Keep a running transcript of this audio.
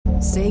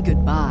Say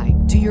goodbye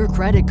to your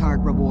credit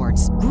card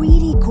rewards.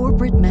 Greedy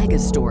corporate mega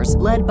stores,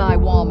 led by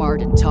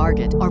Walmart and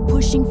Target, are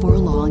pushing for a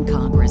law in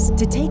Congress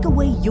to take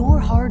away your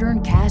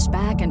hard-earned cash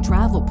back and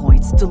travel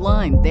points to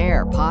line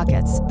their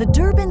pockets. The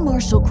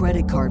Durbin-Marshall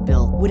credit card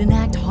bill would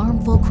enact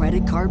harmful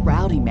credit card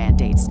routing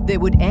mandates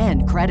that would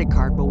end credit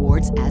card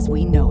rewards as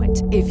we know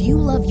it. If you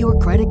love your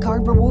credit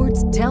card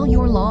rewards, tell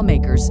your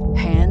lawmakers,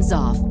 hands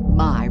off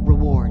my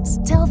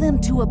rewards. Tell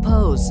them to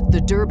oppose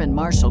the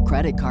Durbin-Marshall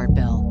credit card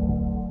bill.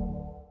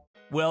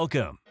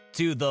 Welcome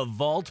to the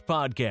Vault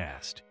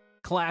Podcast,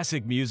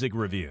 classic music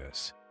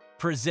reviews,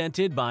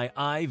 presented by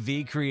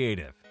IV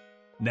Creative.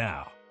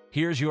 Now,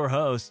 here's your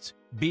hosts,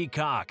 B.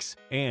 Cox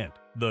and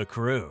the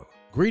crew.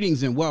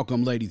 Greetings and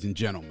welcome, ladies and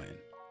gentlemen,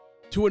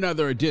 to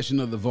another edition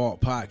of the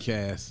Vault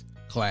Podcast,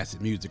 classic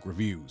music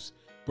reviews,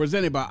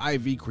 presented by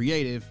IV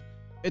Creative.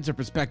 It's a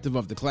perspective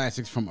of the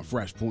classics from a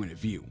fresh point of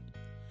view.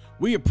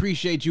 We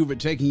appreciate you for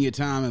taking your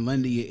time and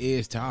lending your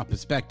ears to our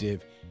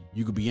perspective.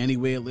 You could be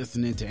anywhere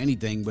listening to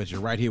anything, but you're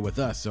right here with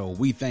us, so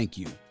we thank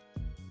you.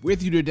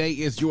 With you today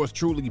is yours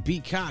truly, B.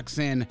 Cox,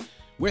 and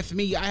with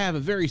me, I have a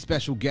very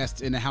special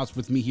guest in the house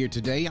with me here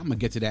today. I'm going to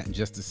get to that in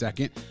just a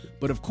second.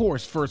 But of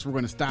course, first we're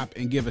going to stop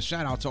and give a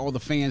shout out to all the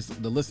fans,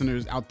 the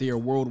listeners out there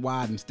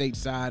worldwide and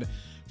stateside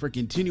for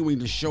continuing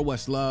to show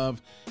us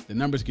love. The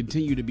numbers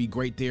continue to be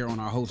great there on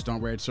our host on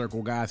Red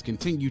Circle. Guys,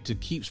 continue to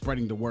keep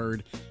spreading the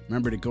word.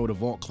 Remember to go to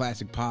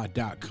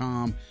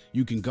vaultclassicpod.com.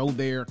 You can go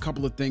there. A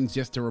couple of things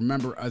just to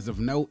remember as of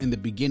note. In the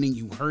beginning,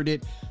 you heard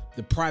it.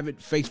 The private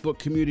Facebook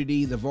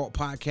community, the Vault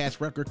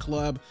Podcast Record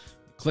Club.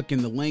 Click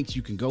in the links.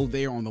 You can go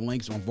there on the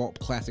links on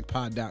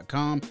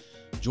vaultclassicpod.com.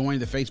 Join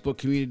the Facebook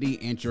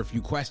community, answer a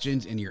few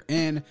questions, and you're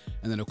in.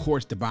 And then, of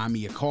course, to buy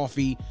me a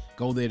coffee,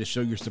 go there to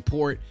show your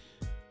support.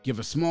 Give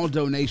a small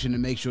donation to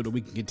make sure that we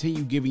can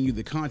continue giving you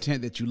the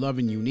content that you love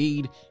and you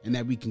need, and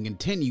that we can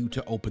continue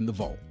to open the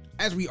vault.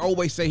 As we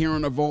always say here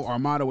on the Vault, our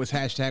motto is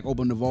hashtag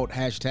open the vault,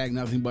 hashtag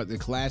nothing but the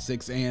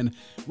classics. And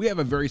we have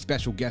a very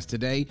special guest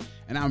today,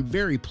 and I'm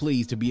very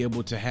pleased to be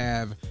able to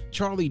have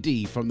Charlee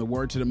D from the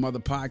Word to the Mother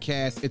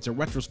podcast. It's a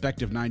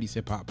retrospective 90s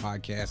hip hop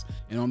podcast.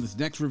 And on this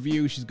next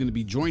review, she's going to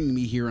be joining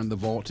me here in the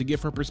Vault to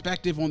give her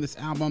perspective on this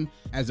album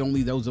as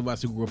only those of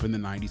us who grew up in the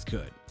 90s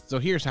could. So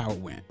here's how it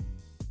went.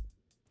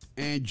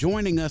 And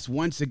joining us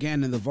once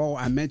again in the Vault,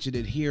 I mentioned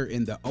it here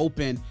in the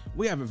open,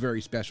 we have a very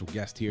special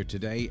guest here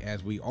today,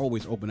 as we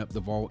always open up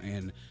the Vault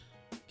and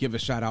give a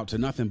shout out to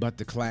nothing but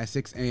the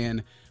classics.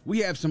 And we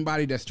have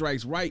somebody that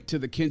strikes right to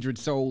the kindred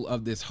soul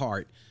of this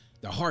heart,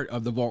 the heart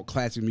of the Vault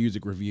Classic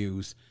Music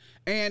Reviews.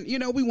 And, you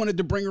know, we wanted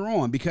to bring her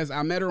on because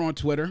I met her on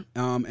Twitter.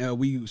 And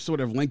we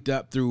sort of linked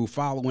up through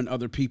following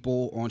other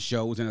people on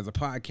shows. And as a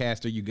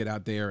podcaster, you get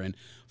out there and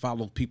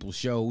follow people's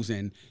shows.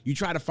 And you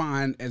try to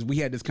find, as we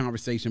had this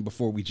conversation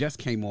before we just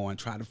came on,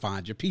 try to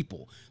find your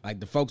people. Like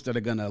the folks that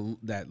are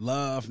that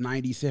love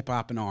 90s hip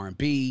hop and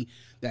R&B,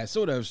 that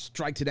sort of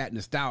strike to that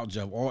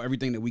nostalgia of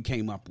everything that we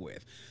came up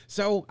with.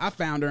 So I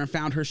found her and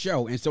found her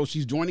show. And so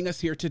she's joining us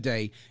here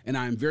today. And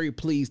I'm very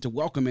pleased to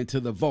welcome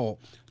into the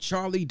Vault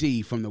Charlee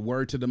D from the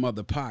Word to the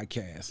Mother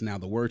podcast. Now,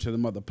 the Word to the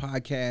Mother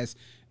podcast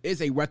is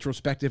a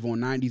retrospective on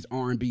 90s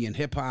R&B and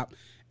hip hop.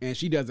 And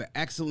she does an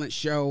excellent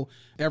show.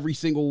 Every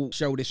single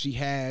show that she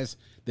has,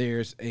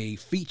 there's a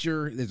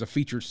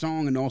featured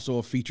song and also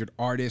a featured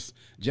artist.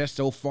 Just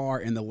so far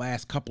in the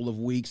last couple of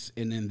weeks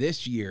and in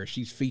this year,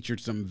 she's featured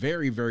some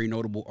very, very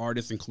notable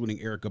artists, including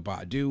Erykah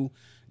Badu,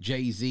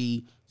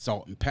 Jay-Z,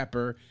 Salt and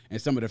Pepper,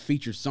 and some of the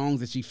featured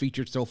songs that she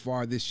featured so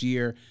far this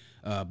year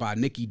by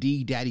Nikki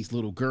D, Daddy's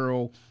Little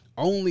Girl,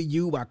 Only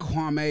You by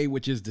Kwame,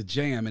 which is the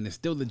jam, and it's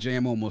still the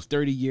jam almost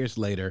 30 years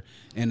later.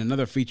 And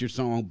another featured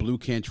song, Blue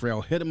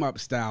Cantrell, Hit 'Em Up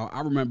Style.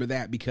 I remember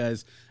that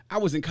because I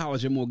was in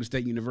college at Morgan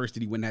State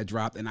University when that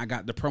dropped, and I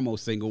got the promo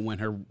single when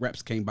her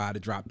reps came by to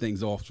drop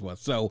things off to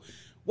us. So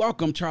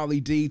welcome,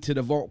 Charlee D, to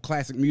the Vault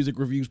Classic Music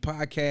Reviews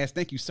podcast.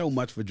 Thank you so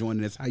much for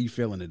joining us. How you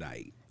feeling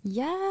tonight?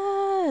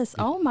 Yes.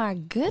 Oh my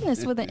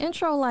goodness. With an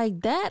intro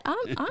like that,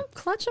 I'm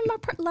clutching my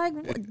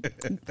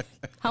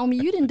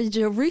homie, you did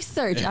your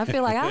research. I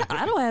feel like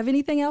I don't have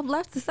anything else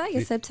left to say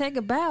except take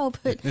a bow.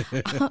 But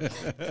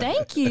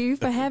thank you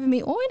for having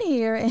me on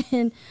here.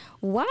 And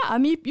wow, I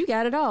mean, you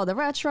got it all. The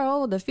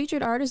retro, the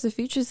featured artist, the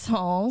featured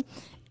song,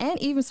 and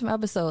even some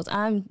episodes.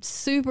 I'm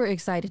super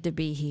excited to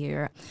be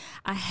here.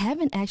 I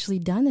haven't actually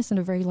done this in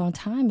a very long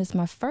time. It's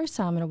my first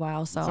time in a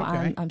while, so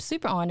okay. I'm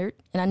super honored,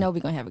 and I know we're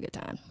going to have a good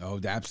time. Oh,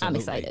 absolutely. I'm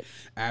excited.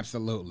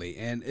 Absolutely.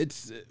 And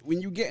it's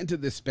when you get into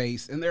this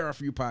space, and there are a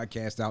few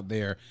podcasts out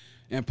there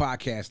in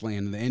podcast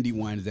land, the indie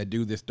ones that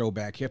do this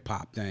throwback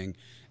hip-hop thing.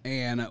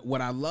 And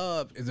what I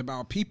love is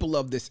about people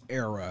of this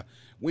era,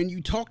 when you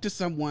talk to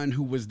someone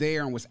who was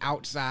there and was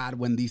outside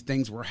when these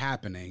things were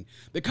happening,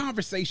 the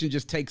conversation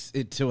just takes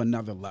it to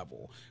another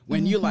level.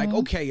 When you're like,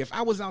 okay, if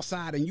I was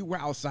outside and you were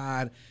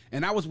outside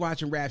and I was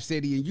watching Rap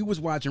City and you was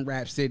watching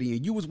Rap City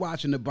and you was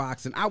watching The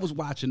Box and I was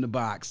watching The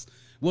Box,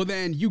 well,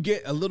 then you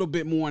get a little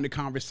bit more in the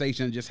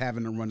conversation than just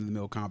having a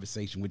run-of-the-mill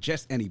conversation with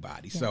just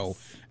anybody. Yes. So,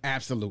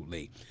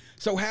 absolutely.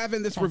 So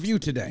having this review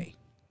today,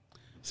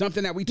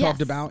 something that we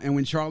talked about. And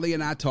when Charlee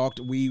and I talked,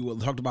 we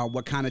talked about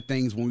what kind of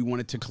things when we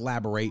wanted to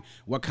collaborate,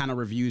 what kind of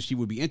reviews she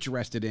would be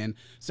interested in.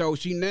 So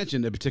she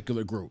mentioned a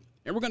particular group.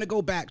 And we're going to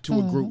go back to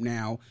a group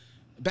now,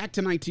 back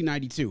to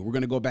 1992. We're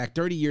going to go back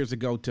 30 years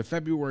ago to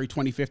February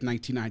 25th,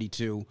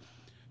 1992,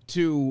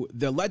 to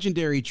the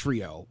legendary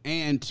trio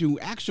and to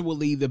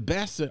actually the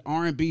best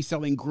R&B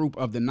selling group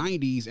of the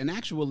 90s and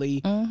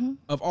actually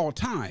of all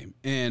time.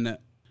 And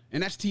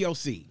that's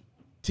TLC.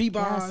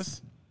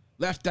 T-Boz,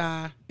 Left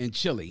Eye, and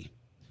Chili.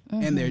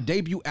 And their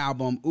debut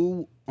album,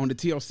 Ooh, on the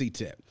TLC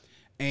tip.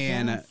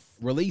 And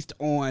released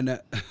on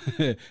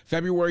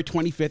February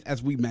 25th,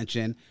 as we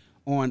mentioned,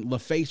 on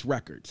LaFace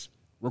Records.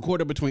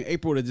 Recorded between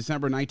April to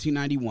December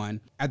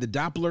 1991 at the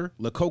Doppler,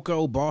 La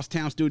Coco,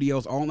 Bosstown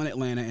Studios, all in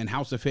Atlanta, and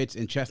House of Hits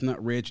in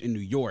Chestnut Ridge in New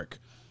York.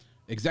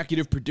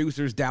 Executive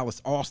producers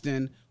Dallas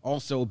Austin,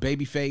 also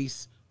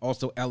Babyface,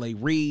 also L.A.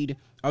 Reid.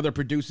 Other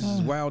producers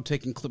as well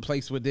taking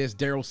place with this.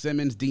 Daryl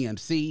Simmons,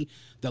 DMC,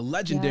 the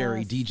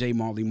legendary DJ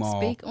Marley Marl.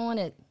 Speak on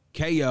it.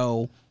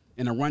 KO,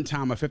 in a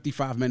runtime of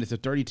 55 minutes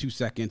and 32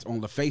 seconds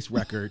on LaFace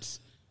Records.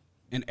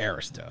 And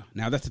Arista.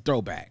 Now, that's a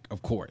throwback,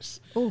 of course.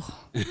 Ooh.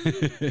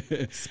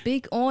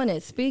 Speak on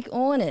it. Speak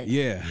on it.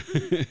 Yeah.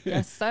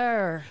 Yes,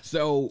 sir.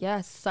 So,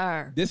 yes,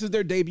 sir. This is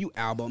their debut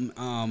album.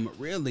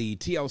 Really,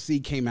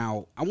 TLC came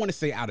out, I want to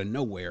say out of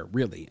nowhere,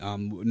 really.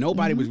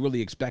 Nobody was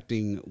really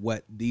expecting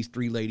what these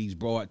three ladies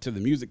brought to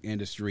the music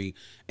industry.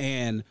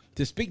 And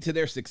to speak to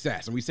their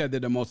success, and we said they're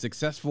the most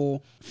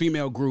successful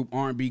female group,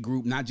 R&B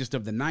group, not just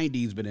of the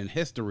 90s, but in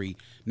history.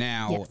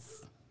 Now,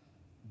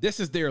 this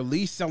is their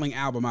least selling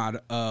album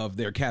out of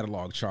their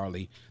catalog,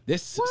 Charlie.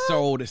 This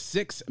sold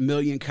 6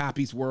 million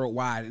copies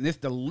worldwide, and it's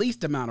the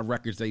least amount of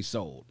records they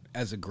sold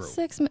as a group.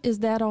 Is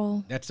that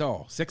all? That's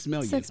all. 6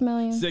 million. 6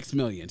 million. 6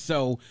 million.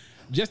 So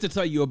just to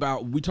tell you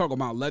about, we talk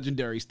about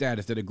legendary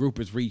status that a group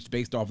has reached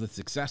based off the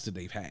success that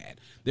they've had.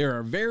 There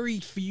are very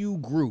few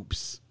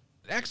groups.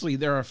 Actually,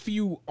 there are a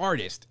few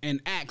artists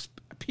and acts,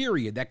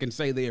 period, that can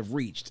say they have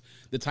reached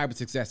the type of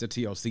success that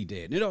TLC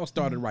did. And it all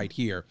started right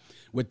here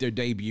with their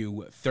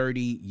debut 30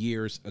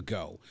 years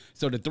ago.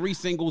 So the 3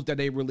 singles that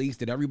they released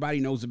that everybody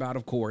knows about,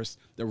 of course,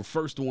 the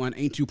first one,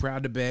 Ain't Too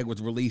Proud to Beg,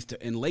 was released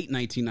in late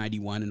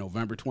 1991 on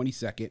November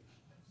 22nd.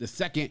 The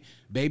second,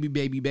 Baby,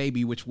 Baby,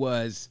 Baby, which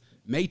was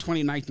May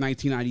 29th,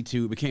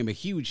 1992, became a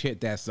huge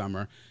hit that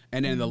summer.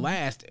 And then the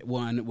last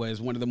one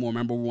was one of the more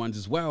memorable ones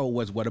as well,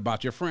 was What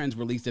About Your Friends,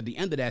 released at the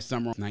end of that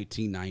summer,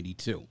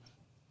 1992.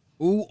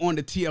 Ooh, on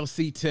the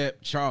TLC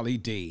tip,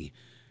 Charlee D.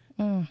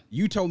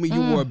 You told me you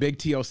were a big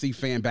TLC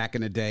fan back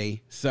in the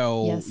day.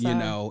 So, yes, you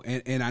know,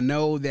 and I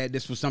know that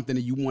this was something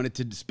that you wanted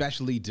to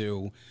especially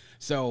do.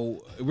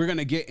 So we're going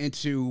to get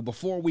into,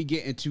 before we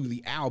get into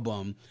the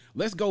album,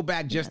 let's go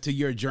back just to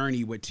your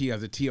journey with T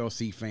as a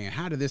TLC fan.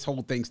 How did this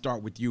whole thing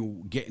start with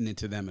you getting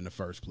into them in the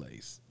first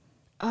place?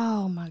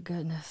 Oh, my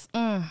goodness.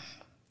 Oh,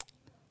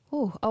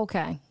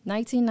 okay.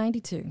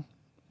 1992.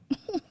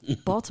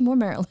 Baltimore,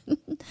 Maryland.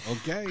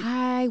 Okay.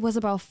 I was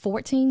about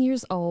 14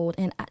 years old,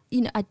 and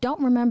I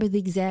don't remember the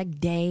exact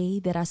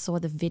day that I saw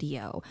the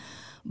video,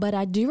 but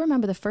I do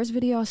remember the first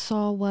video I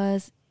saw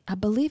was, I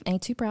believe,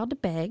 Ain't Too Proud to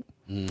Beg.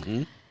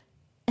 And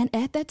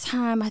at that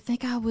time, I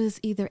think I was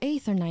either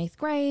 8th or 9th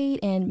grade,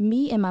 and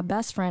me and my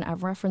best friend, I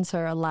reference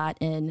her a lot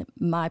in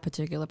my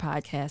particular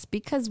podcast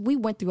because we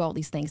went through all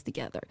these things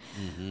together.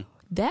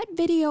 That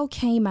video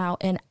came out,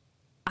 and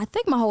I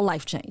think my whole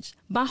life changed.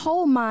 My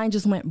whole mind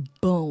just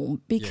went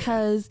boom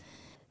because,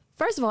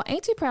 first of all,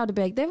 Ain't Too Proud to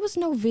Beg, there was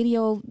no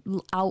video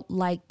out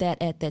like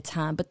that at that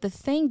time. But the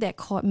thing that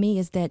caught me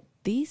is that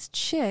these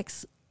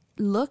chicks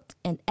looked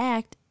and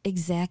act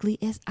exactly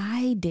as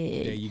I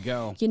did. There you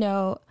go. You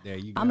know, there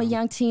you go. I'm a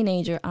young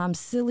teenager. I'm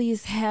silly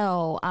as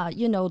hell.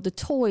 You know, the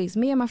toys.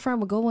 Me and my friend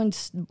would go and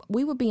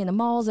we would be in the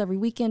malls every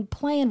weekend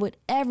playing with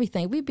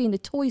everything. We'd be in the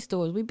toy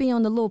stores. We'd be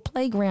on the little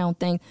playground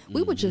thing.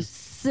 We were just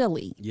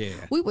silly. Yeah.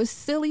 We were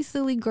silly,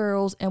 silly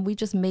girls, and we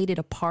just made it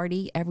a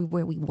party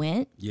everywhere we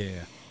went.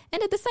 Yeah.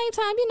 And at the same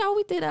time, you know,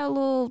 we did our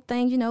little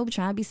thing, you know,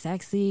 trying to be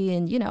sexy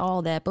and, you know,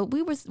 all that. But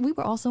we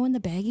were also in the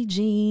baggy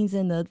jeans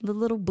and the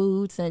little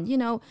boots. And, you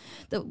know,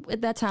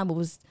 at that time it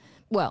was,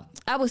 well,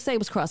 I would say it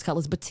was cross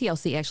colors, but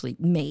TLC actually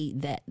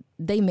made that.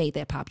 They made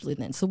that popular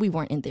then. So we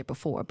weren't in there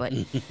before. But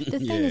the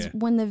thing is,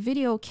 when the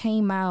video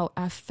came out,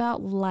 I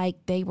felt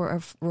like they were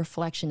a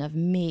reflection of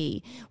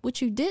me.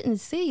 What you didn't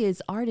see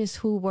is artists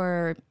who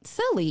were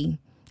silly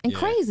and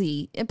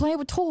crazy and playing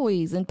with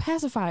toys and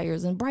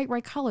pacifiers and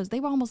bright colors. They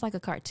were almost like a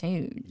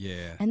cartoon.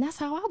 Yeah. And that's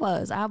how I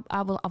was.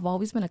 I've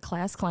always been a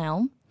class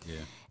clown. Yeah.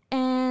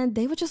 And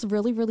they were just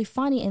really, really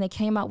funny. And it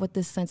came out with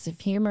this sense of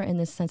humor and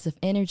this sense of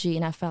energy.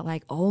 And I felt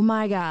like, oh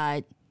my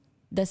God,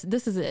 this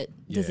is it.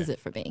 This is it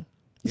for me.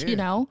 Yeah. You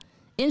know,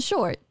 in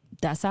short,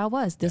 that's how I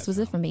was. This was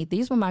it for me.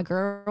 These were my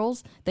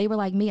girls. They were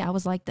like me. I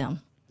was like them.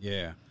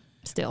 Yeah.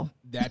 still.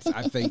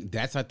 I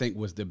think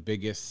was the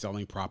biggest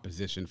selling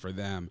proposition for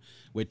them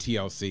with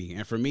TLC.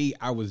 And for me,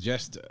 I was I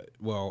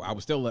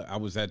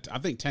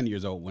think 10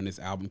 years old when this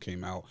album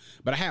came out,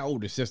 but I had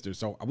older sisters.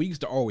 So we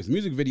used to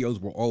music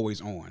videos were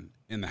always on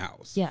in the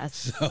house.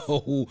 Yes.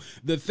 So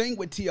the thing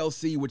with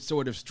TLC which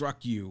sort of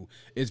struck you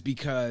is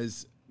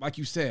because, like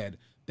you said,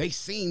 they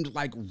seemed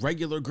like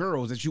regular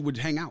girls that you would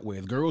hang out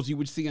with, girls you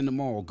would see in the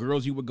mall,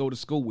 girls you would go to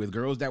school with,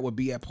 girls that would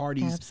be at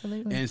parties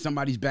in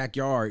somebody's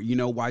backyard,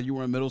 while you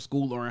were in middle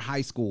school or in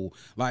high school.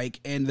 Like,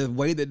 and the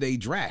way that they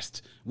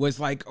dressed was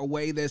like a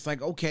way that's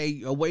like,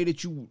 okay, a way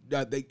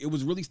that it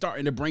was really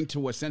starting to bring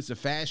to a sense of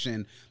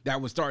fashion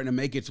that was starting to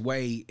make its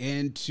way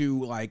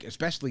into, like,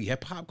 especially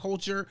hip hop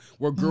culture,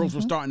 where girls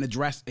were starting to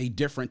dress a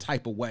different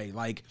type of way.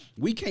 Like,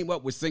 we came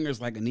up with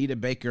singers like Anita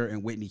Baker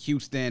and Whitney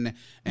Houston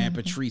and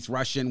Patrice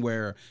Rushen,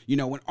 where,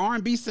 when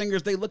R&B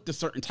singers, they looked a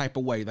certain type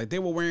of way. Like, they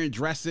were wearing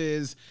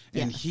dresses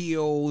and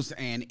heels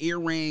and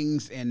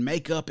earrings and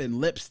makeup and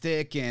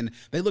lipstick, and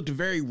they looked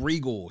very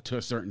regal to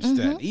a certain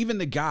extent. Even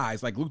the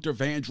guys, like Luther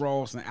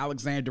Vandross and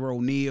Alexander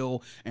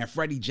O'Neal and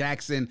Freddie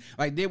Jackson,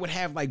 like, they would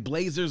have, like,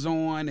 blazers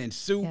on and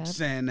suits.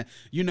 And,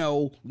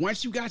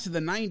 once you got to the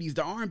 90s,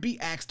 the R&B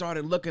acts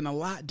started looking a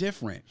lot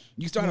different.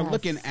 You started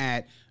looking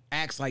at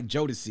acts like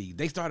Jodeci.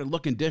 They started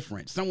looking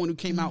different. Someone who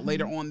came out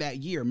later on that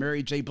year,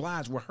 Mary J.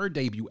 Blige, with her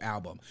debut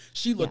album,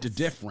 she looked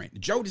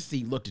different.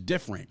 Jodeci looked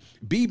different.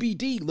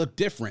 BBD looked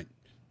different.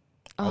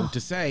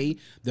 To say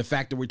the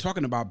fact that we're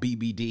talking about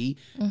BBD,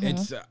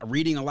 it's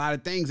reading a lot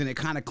of things, and it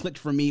kind of clicked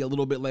for me a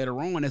little bit later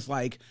on. It's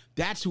like,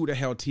 that's who the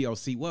hell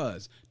TLC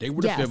was. They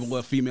were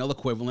the female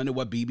equivalent of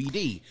what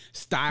BBD,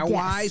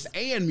 style-wise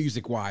and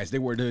music-wise, they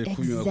were the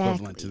female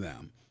equivalent to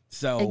them.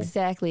 So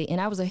exactly.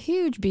 And I was a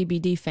huge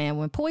BBD fan.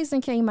 When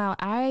Poison came out,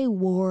 I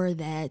wore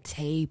that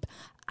tape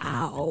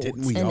out.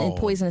 Didn't we all? And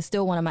Poison is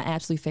still one of my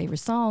absolute favorite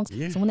songs.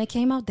 Yeah. So when they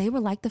came out, they were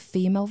like the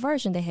female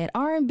version. They had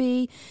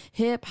R&B,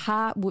 hip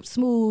hop,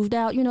 smoothed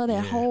out,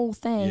 that whole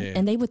thing. Yeah.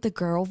 And they were the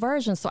girl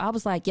version. So I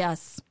was like,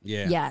 yes.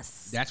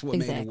 That's what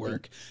made it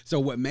work. So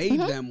what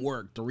made them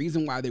work, the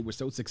reason why they were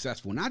so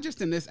successful, not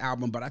just in this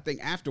album, but I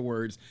think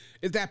afterwards,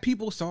 is that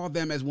people saw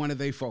them as one of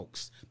their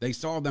folks. They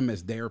saw them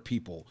as their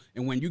people.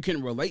 And when you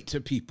can relate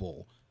to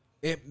people,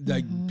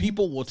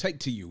 people will take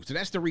to you. So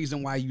that's the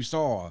reason why you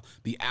saw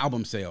the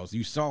album sales,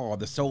 you saw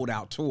the sold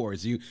out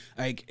tours.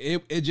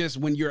 It just,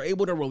 when you're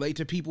able to relate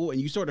to people and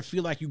you sort of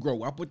feel like you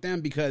grow up with them,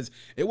 because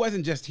it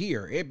wasn't just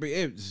here. It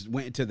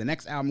went into the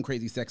next album,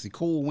 Crazy Sexy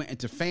Cool, went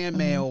into fan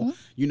mail,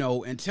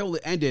 until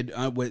it ended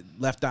with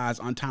Left Eye's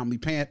Untimely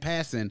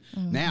Passing,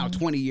 now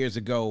 20 years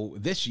ago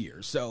this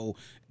year. So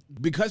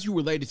because you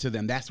related to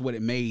them, that's what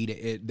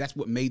that's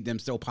what made them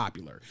so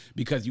popular.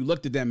 Because you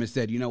looked at them and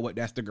said, you know what,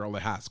 that's the girl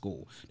at high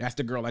school. That's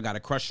the girl I got a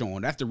crush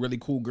on. That's the really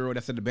cool girl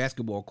that's at the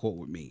basketball court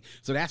with me.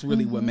 So that's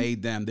really what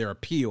made them, their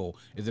appeal,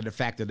 is the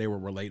fact that they were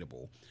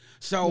relatable.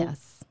 So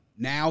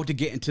now to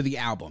get into the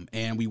album,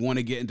 and we want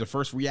to get into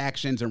first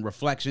reactions and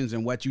reflections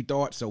and what you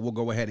thought. So we'll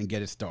go ahead and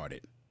get it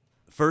started.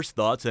 First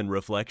thoughts and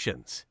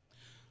reflections.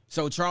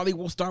 So, Charlie,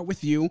 we'll start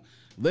with you.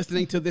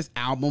 Listening to this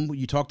album,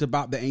 you talked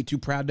about the Ain't Too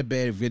Proud to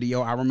Bed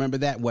video. I remember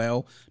that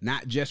well,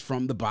 not just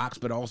from the box,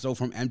 but also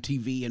from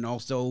MTV and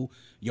also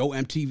Yo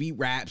MTV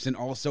Raps and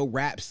also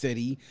Rap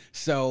City.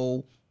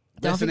 So,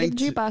 don't forget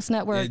the Jukebox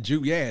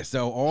Network.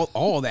 So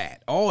all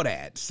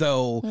that.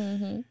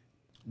 So,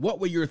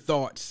 what were your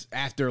thoughts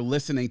after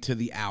listening to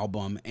the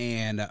album,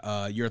 and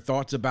your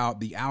thoughts about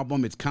the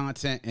album, its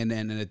content, and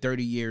then in the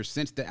 30 years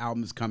since the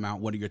album has come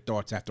out, what are your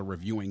thoughts after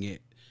reviewing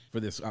it for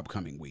this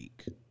upcoming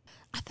week?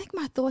 I think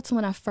my thoughts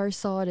when I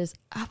first saw it is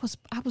I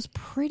was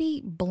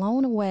pretty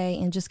blown away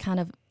and just kind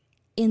of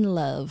in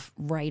love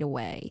right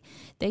away.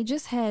 They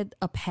just had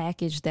a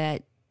package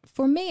that,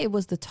 for me, it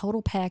was the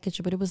total package,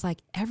 but it was like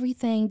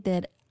everything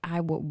that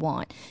I would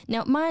want.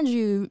 Now, mind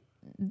you,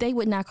 they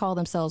would not call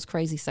themselves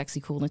Crazy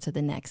Sexy Cool into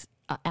the next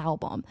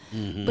album,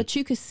 but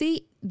you could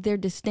see their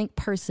distinct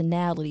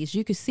personalities.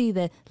 You could see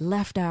that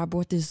Left Eye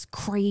brought this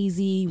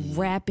crazy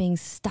rapping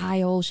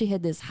style. She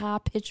had this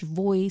high-pitched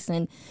voice,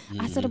 and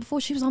I said it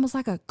before, she was almost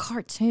like a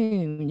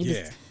cartoon.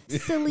 It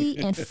was silly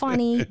and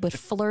funny, but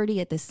flirty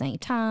at the same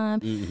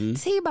time.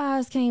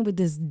 T-Boz came with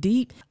this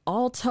deep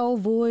alto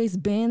voice,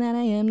 being that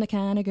I am the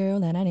kind of girl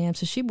that I am.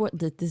 So she brought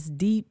this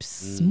deep,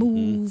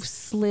 smooth,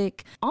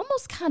 slick,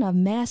 almost kind of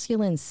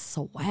masculine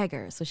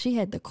swagger. So she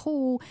had the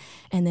cool,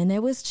 and then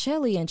there was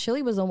Charlee, and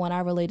Charlee was the one I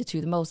related to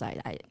the most.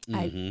 I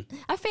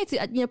fancy,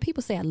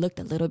 people say I looked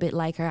a little bit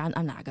like her.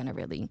 I'm not gonna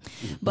really,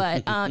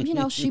 but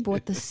she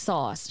brought the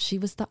sauce. She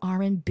was the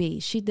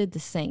R&B. She did the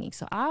singing.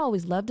 So I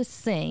always loved to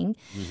sing.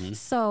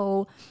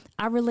 So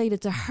I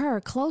related to her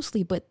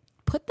closely, but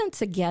put them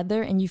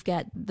together and you've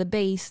got the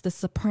bass, the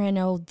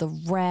soprano, the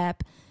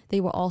rap.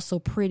 They were also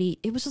pretty.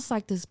 It was just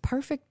like this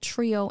perfect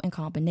trio and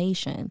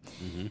combination.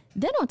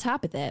 Then on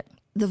top of that,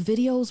 the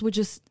videos were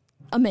just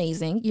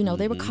amazing.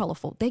 They were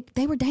colorful.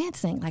 They were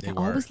dancing. Like I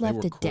always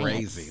loved to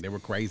dance. They were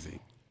crazy.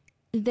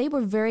 they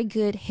were very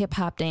good hip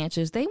hop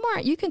dancers. They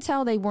weren't, you can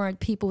tell they weren't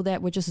people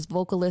that were just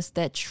vocalists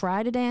that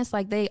try to dance.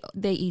 Like they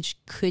each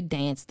could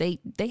dance. They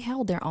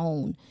held their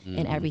own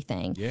and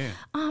everything. Yeah.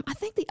 I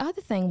think the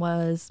other thing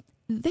was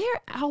their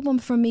album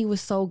for me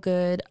was so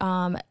good.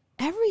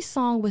 Every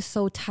song was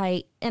so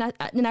tight. And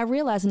I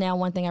realize now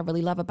one thing I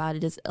really love about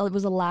it is it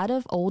was a lot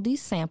of oldies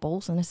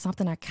samples, and it's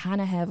something I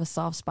kind of have a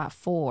soft spot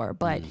for.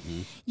 But,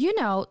 you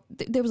know,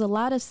 there was a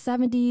lot of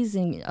 70s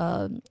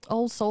and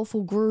old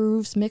soulful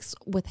grooves mixed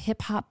with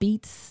hip-hop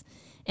beats,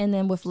 and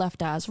then with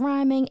Left Eye's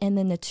rhyming, and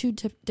then the two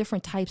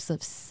different types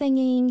of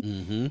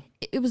singing.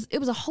 It was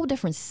a whole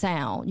different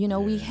sound. You know,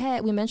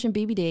 we mentioned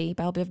BBD,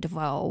 Belle Biv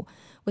DeVoe,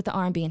 with the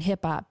R&B and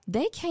hip hop.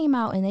 They came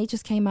out and they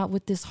just came out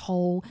with this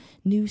whole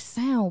new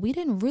sound. We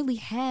didn't really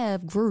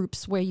have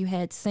groups where you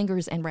had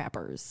singers and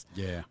rappers.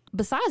 Yeah.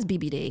 Besides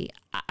BBD,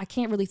 I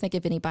can't really think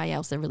of anybody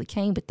else that really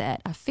came with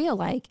that. I feel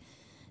like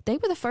they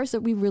were the first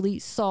that we really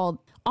saw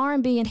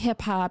R&B and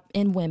hip hop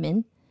in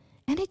women.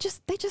 And they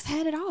just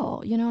had it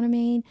all, you know what I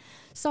mean?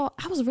 So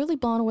I was really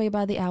blown away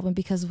by the album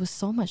because it was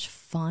so much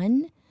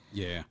fun.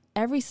 Yeah.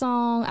 Every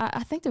song,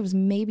 I think there was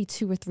maybe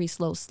 2 or 3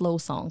 slow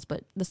songs,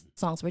 but the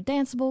songs were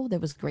danceable. There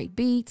was great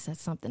beats.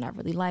 That's something I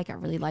really like. I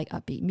really like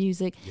upbeat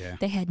music. Yeah.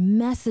 They had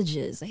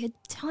messages. They had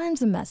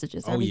tons of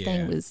messages.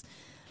 Everything was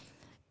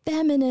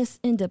feminist,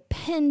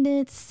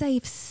 independent,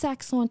 safe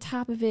sex on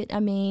top of it. I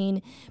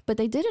mean, but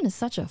they did it in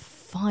such a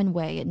fun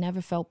way. It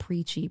never felt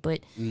preachy,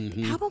 but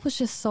the album was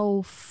just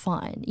so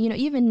fun. You know,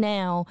 even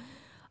now,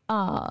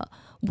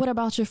 What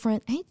About Your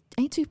Friend?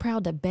 Ain't Too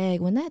Proud to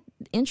Beg. When that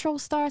intro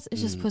starts, it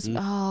just puts me,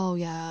 oh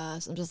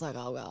yes. I'm just like,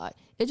 oh God.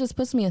 It just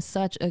puts me in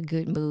such a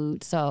good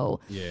mood. So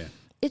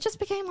it just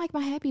became like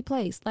my happy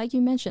place. Like you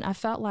mentioned, I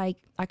felt like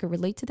I could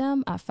relate to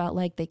them. I felt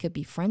like they could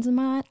be friends of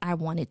mine. I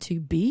wanted to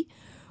be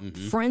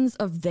friends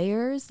of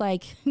theirs.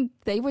 Like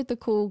they were the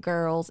cool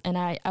girls and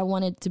I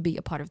wanted to be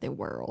a part of their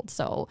world.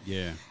 So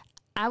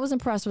I was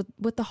impressed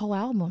with the whole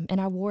album,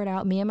 and I wore it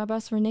out, me and my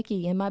best friend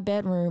Nikki, in my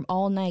bedroom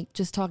all night,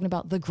 just talking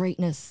about the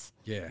greatness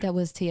that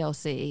was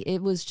TLC.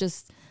 It was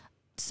just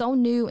so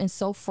new and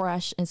so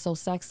fresh and so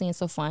sexy and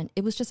so fun.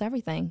 It was just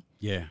everything.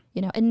 Yeah.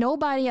 You know, and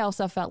nobody else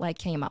I felt like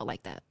came out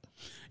like that.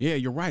 Yeah,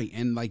 you're right.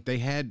 And like they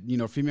had, you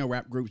know, female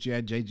rap groups. You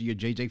had your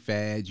JJ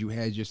Fads, you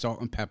had your Salt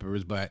and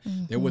Peppers, but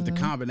there was the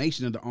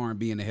combination of the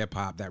R&B and the hip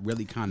hop that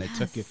really kind of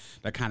took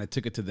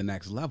it to the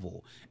next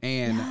level.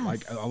 And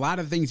like a lot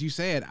of things you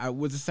said, I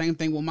was the same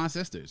thing with my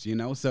sisters, you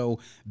know. So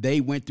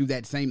they went through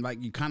that same,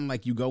 like you kind of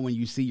like you go and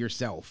you see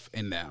yourself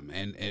in them.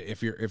 And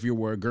if you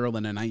were a girl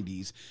in the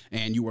 90s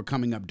and you were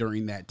coming up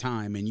during that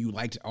time and you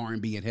liked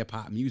R&B and hip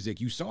hop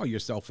music, you saw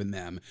yourself in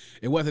them.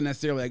 It wasn't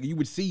necessarily like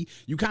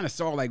you kind of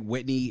saw like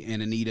Whitney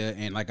and Anita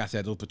and like I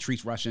said, those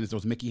Patrice Russians,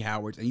 those Mickey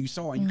Howards, and you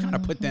kind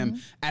of put them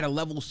at a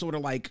level sort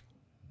of like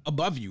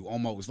above you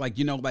almost, like,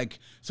 you know, like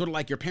sort of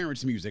like your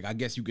parents' music, I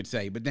guess you could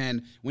say. But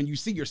then when you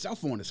see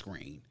yourself on the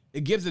screen,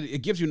 it gives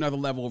you another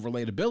level of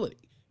relatability.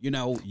 You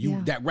know,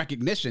 that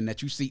recognition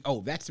that you see,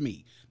 oh, that's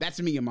me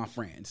and my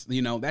friends.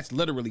 You know, that's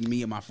literally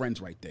me and my friends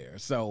right there.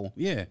 So,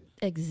 yeah.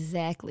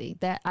 Exactly.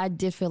 That I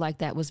did feel like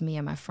that was me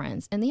and my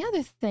friends. And the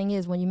other thing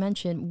is when you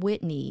mentioned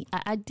Whitney,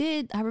 I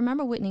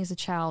remember Whitney as a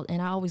child,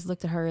 and I always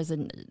looked at her as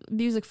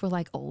music for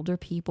like older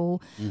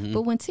people.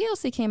 But when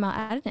TLC came out,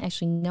 I didn't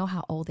actually know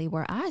how old they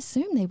were. I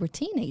assumed they were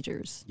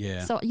teenagers.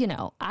 Yeah. So, you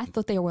know, I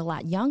thought they were a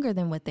lot younger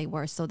than what they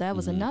were. So that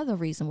was another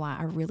reason why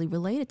I really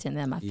related to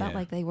them. I felt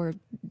like they were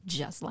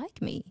just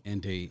like me.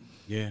 Indeed.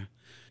 Yeah.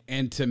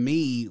 And to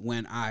me,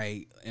 when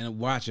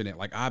watching it,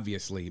 like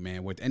obviously,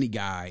 man, with any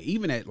guy,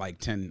 even at like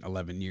 10,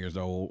 11 years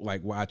old,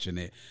 like watching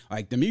it,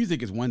 like the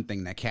music is one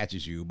thing that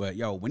catches you. But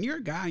yo, when you're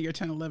a guy and you're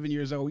 10, 11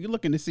 years old, you're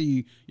looking to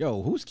see,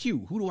 yo, who's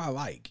cute? Who do I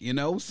like? You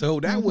know?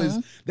 So that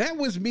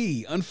was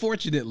me,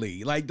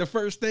 unfortunately. Like the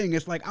first thing,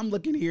 it's like, I'm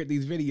looking here at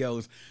these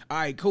videos. All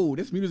right, cool.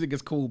 This music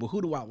is cool, but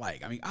who do I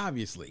like? I mean,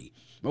 obviously,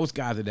 most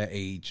guys at that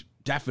age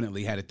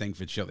definitely had a thing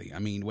for Chili. I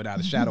mean, without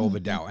a shadow of a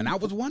doubt. And I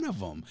was one of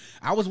them.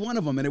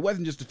 And it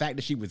wasn't just the fact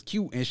that she was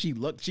cute and she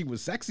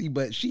was sexy,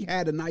 but she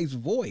had a nice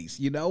voice,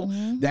 you know,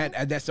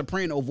 that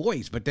soprano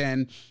voice. But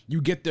then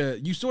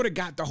you sort of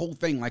got the whole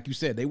thing. Like you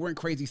said, they weren't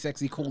crazy,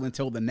 sexy, cool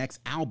until the next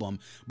album,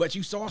 but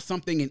you saw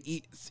something in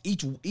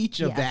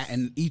each of that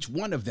and each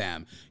one of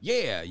them.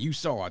 Yeah, you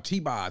saw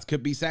T-Boz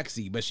could be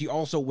sexy, but she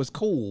also was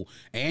cool.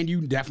 And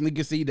you definitely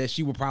could see that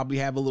she would probably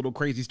have a little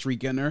crazy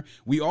streak in her.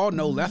 We all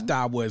know Left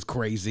Eye was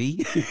crazy.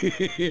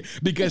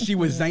 Because she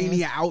was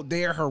zany out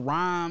there, her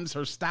rhymes,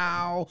 her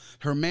style,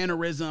 her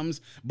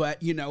mannerisms.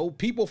 But, you know,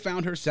 people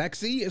found her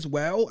sexy as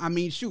well. I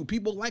mean, shoot,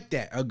 people like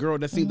that. A girl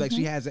that seems like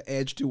she has an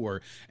edge to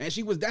her. And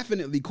she was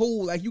definitely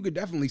cool. Like, you could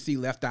definitely see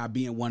Left Eye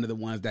being one of the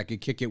ones that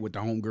could kick it with the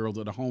homegirls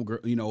or the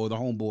homegirl, you know, or the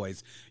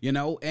homeboys, you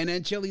know. And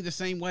then Chili the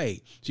same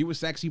way. She was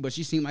sexy, but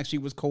she seemed like she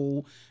was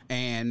cool.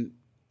 And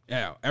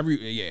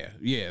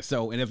yeah.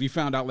 So, and if you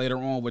found out later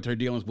on with her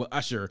dealings with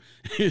Usher,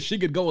 she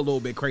could go a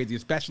little bit crazy,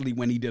 especially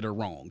when he did her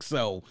wrong.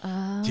 So,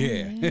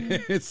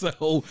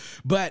 So,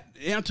 but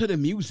onto the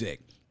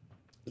music.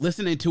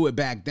 listening to it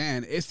back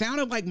then, it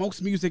sounded like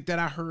most music that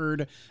I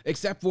heard,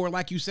 except for,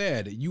 like you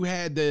said, you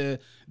had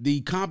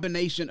the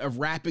combination of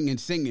rapping and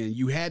singing.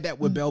 You had that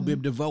with Belle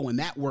Biv DeVoe, and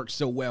that worked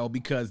so well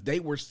because they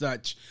were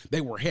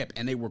hip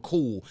and they were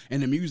cool,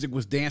 and the music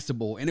was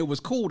danceable, and it was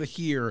cool to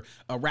hear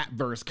a rap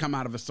verse come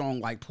out of a song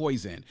like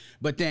Poison.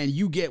 But then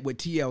you get with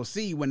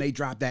TLC when they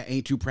dropped that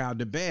Ain't Too Proud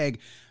to Beg.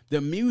 The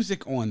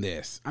music on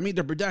this, I mean,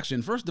 the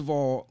production, first of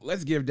all,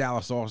 let's give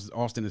Dallas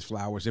Austin his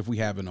flowers if we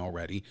haven't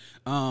already.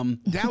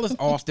 Dallas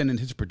Austin and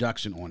his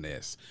production on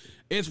this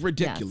is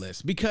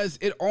ridiculous because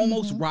it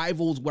almost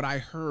rivals what I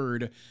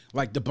heard.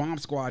 Like the Bomb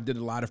Squad did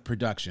a lot of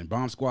production.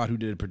 Bomb Squad, who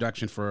did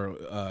production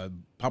for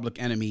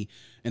Public Enemy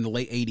in the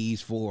late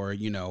 80s for,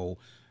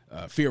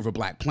 Fear of a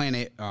Black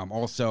Planet,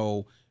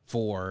 also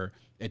for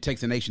It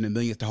Takes a Nation of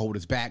Millions to Hold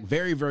Us Back.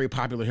 Very, very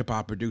popular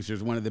hip-hop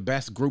producers, one of the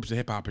best groups of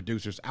hip-hop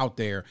producers out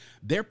there.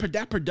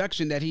 That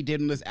production that he did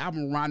on this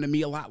album reminded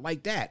me a lot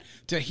like that.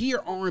 To hear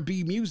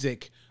R&B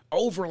music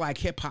over like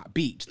hip-hop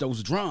beats,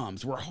 those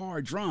drums were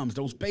hard drums,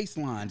 those bass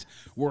lines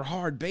were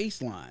hard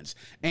bass lines.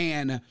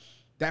 And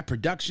that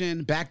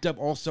production backed up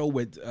also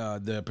with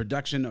the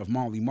production of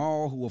Marley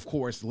Marl, who, of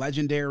course,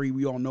 legendary.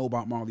 We all know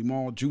about Marley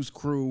Marl, Juice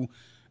Crew,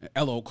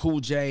 LL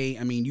Cool J.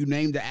 I mean, you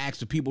name the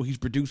acts of people he's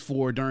produced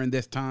for during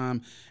this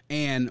time,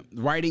 and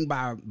writing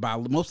by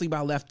mostly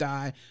by Left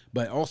Eye,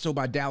 but also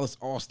by Dallas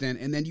Austin.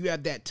 And then you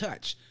have that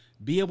touch,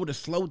 be able to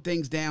slow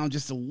things down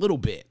just a little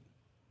bit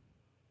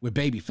with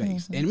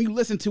Babyface. And when you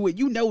listen to it,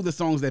 you know the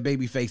songs that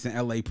Babyface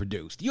and LA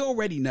produced. You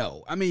already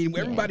know. I mean,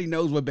 everybody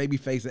knows what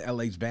Babyface and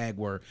LA's bag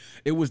were.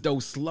 It was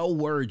those slow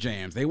word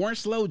jams. They weren't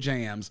slow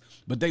jams,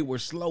 but they were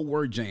slow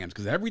word jams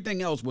because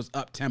everything else was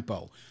up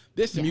tempo.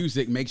 This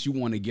music makes you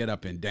want to get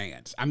up and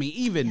dance. I mean,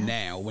 even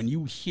now, when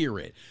you hear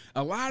it,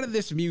 a lot of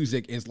this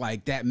music is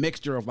like that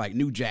mixture of like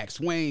New Jack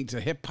Swing to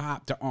hip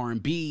hop to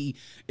R&B.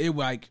 It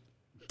like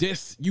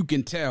this, you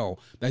can tell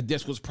that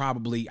this was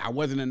probably, I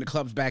wasn't in the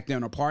clubs back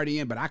then or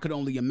partying, but I could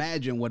only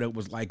imagine what it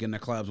was like in the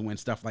clubs when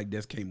stuff like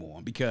this came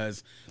on,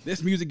 because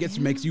this music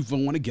makes you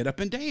want to get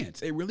up and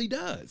dance. It really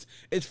does.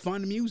 It's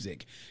fun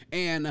music.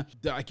 And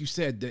like you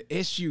said, the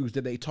issues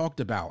that they talked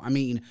about, I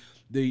mean,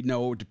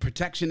 the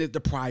protection is the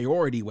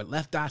priority, what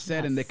Left Eye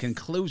said in the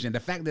conclusion,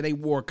 the fact that they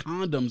wore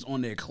condoms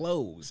on their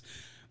clothes,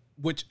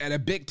 which at a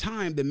big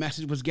time, the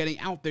message was getting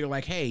out there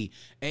like, hey,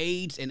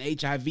 AIDS and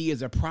HIV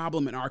is a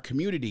problem in our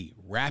community.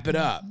 Wrap it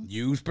up.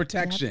 Use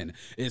protection.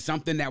 It's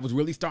something that was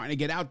really starting to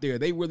get out there.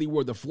 They really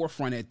were the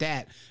forefront at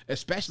that,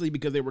 especially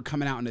because they were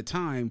coming out in a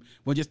time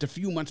when just a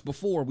few months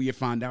before we had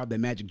found out that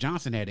Magic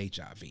Johnson had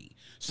HIV.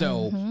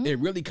 So it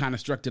really kind of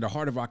struck to the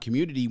heart of our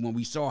community when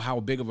we saw how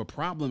big of a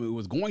problem it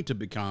was going to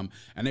become.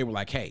 And they were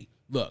like, hey,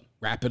 look,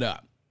 wrap it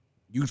up.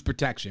 Use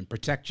protection,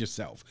 protect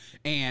yourself.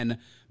 And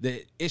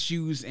the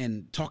issues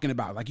and talking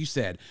about, like you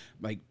said,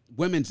 like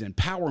women's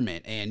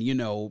empowerment and,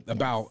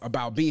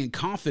 about being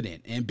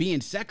confident and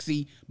being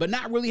sexy, but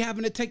not really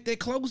having to take their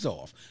clothes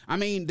off. I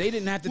mean, they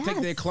didn't have to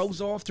take their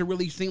clothes off to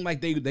really seem like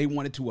they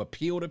wanted to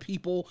appeal to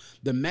people.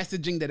 The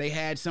messaging that they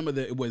had, some of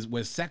it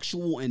was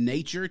sexual in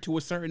nature to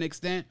a certain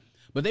extent,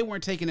 but they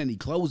weren't taking any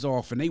clothes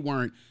off and they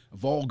weren't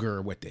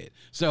vulgar with it.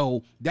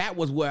 So that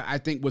was what I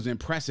think was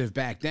impressive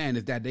back then,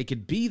 is that they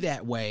could be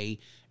that way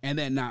and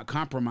then not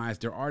compromise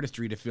their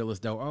artistry to feel as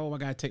though, oh, I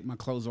got to take my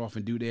clothes off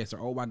and do this, or,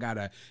 oh, I got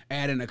to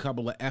add in a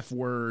couple of F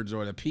words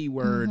or the P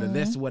word or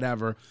this,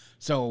 whatever.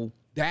 So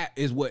that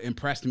is what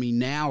impressed me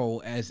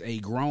now as a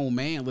grown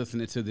man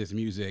listening to this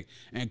music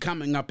and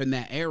coming up in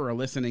that era,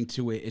 listening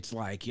to it. It's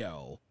like,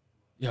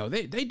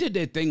 they did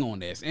their thing on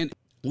this. And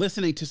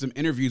listening to some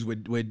interviews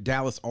with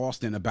Dallas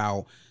Austin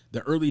about the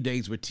early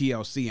days with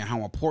TLC and how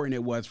important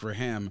it was for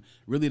him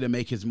really to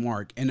make his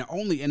mark. And not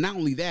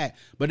only that,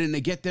 but then to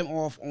get them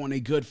off on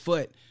a good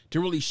foot to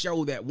really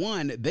show that,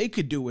 one, they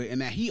could do it and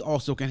that he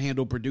also can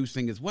handle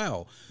producing as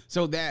well.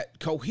 So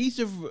that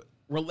cohesive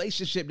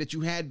relationship that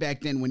you had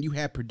back then when you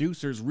had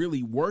producers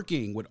really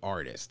working with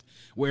artists,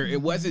 where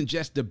it wasn't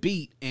just the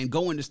beat and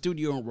go in the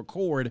studio and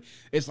record.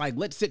 It's like,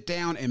 let's sit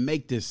down and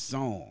make this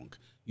song.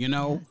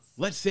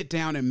 Let's sit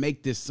down and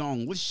make this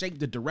song. Let's shape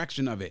the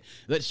direction of it.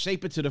 Let's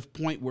shape it to the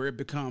point where it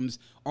becomes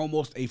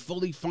almost a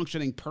fully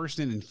functioning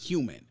person and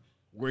human,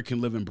 where it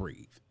can live and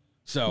breathe.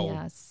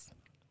 So,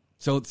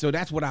 so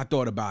that's what I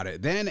thought about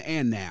it then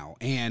and now.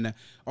 And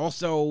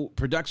also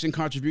production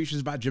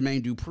contributions by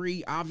Jermaine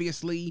Dupri,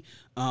 obviously.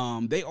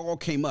 They all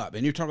came up.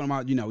 And you're talking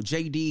about,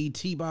 JD,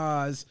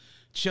 T-Boz,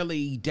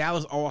 Chili,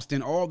 Dallas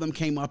Austin, all of them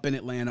came up in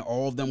Atlanta.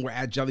 All of them were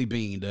at Jelly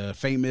Bean, the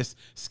famous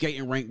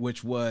skating rink,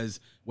 which what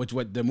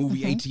the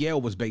movie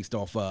ATL was based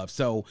off of.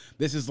 So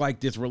this is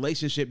like this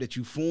relationship that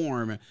you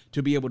form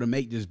to be able to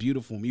make this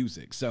beautiful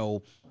music.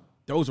 So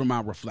those are my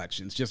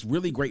reflections. Just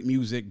really great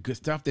music, good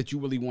stuff that you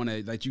really want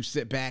to, that you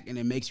sit back and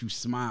it makes you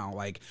smile.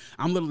 Like,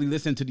 I'm literally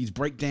listening to these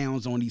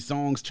breakdowns on these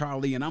songs,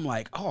 Charlie, and I'm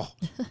like, oh,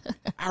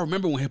 I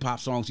remember when hip hop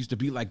songs used to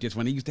be like this,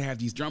 when they used to have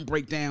these drum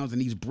breakdowns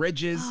and these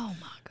bridges. Oh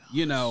my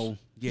God.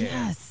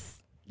 Yes.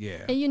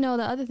 Yeah. And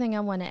the other thing I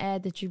want to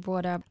add that you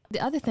brought up,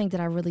 the other thing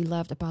that I really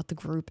loved about the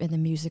group and the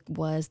music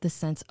was the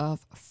sense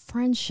of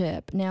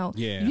friendship. Now,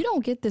 you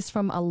don't get this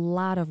from a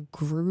lot of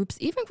groups,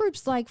 even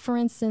groups like, for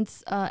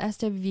instance,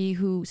 SWV,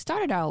 who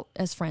started out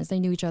as friends. They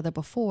knew each other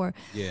before.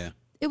 Yeah.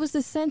 It was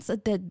the sense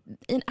that,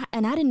 and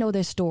I didn't know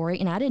their story,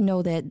 and I didn't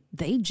know that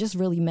they just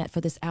really met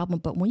for this album.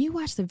 But when you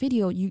watch the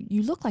video,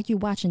 you look like you're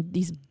watching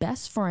these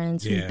best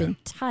friends who've been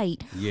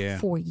tight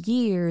for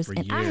years.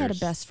 I had a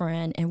best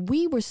friend, and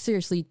we were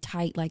seriously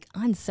tight, like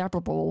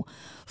inseparable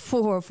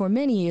for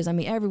many years. I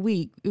mean, every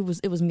week it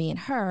was me and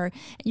her.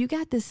 And you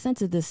got this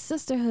sense of this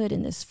sisterhood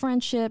and this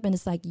friendship, and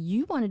it's like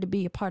you wanted to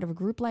be a part of a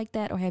group like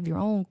that or have your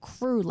own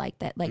crew like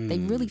that. Like they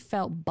really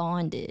felt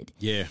bonded.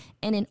 Yeah.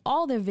 And in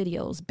all their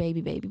videos, baby,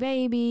 baby,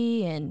 baby.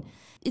 And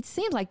it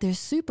seems like they're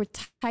super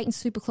tight and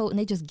super close, and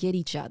they just get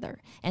each other,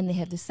 and they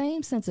have the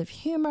same sense of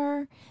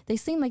humor. They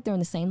seem like they're on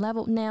the same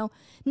level. Now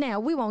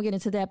we won't get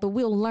into that, but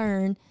we'll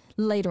learn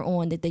later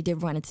on that they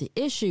did run into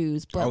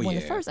issues. But when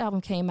the first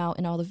album came out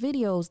and all the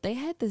videos, they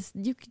had this,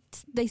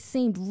 they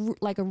seemed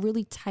like a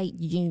really tight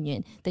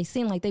union. They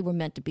seemed like they were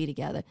meant to be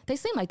together. They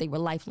seemed like they were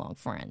lifelong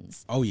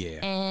friends. Oh yeah.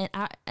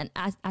 And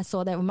I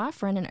saw that with my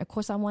friend, and of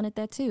course I wanted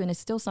that too. And it's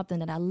still something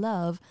that I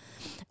love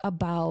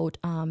about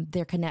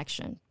their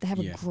connection. They have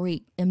a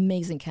great,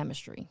 amazing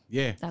chemistry.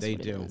 Yeah, That's they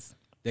what do. It is.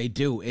 They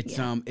do. It's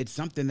it's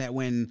something that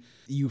when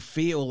you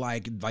feel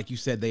like you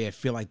said, they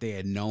feel like they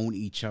had known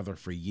each other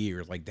for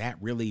years. Like that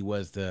really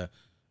was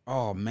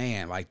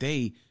like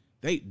they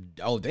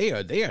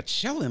are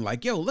chilling.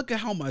 Like, yo, look at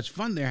how much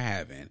fun they're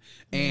having.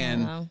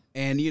 And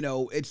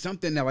it's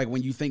something that, like,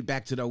 when you think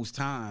back to those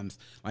times,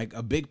 like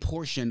a big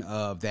portion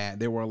of that,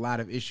 there were a lot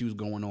of issues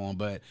going on.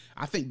 But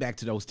I think back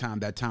to those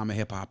times, that time of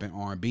hip hop and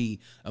R&B,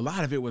 a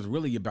lot of it was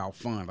really about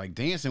fun. Like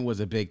dancing was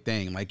a big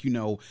thing. Like,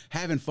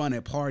 having fun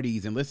at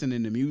parties and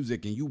listening to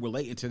music and you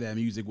relating to that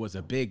music was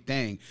a big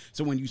thing.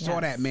 So when you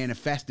saw that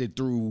manifested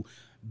through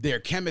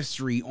their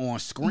chemistry on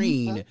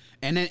screen,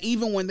 and then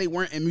even when they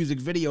weren't in music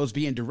videos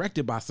being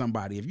directed by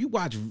somebody, if you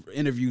watch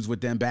interviews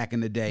with them back in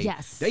the day,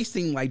 they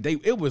seemed like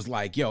it was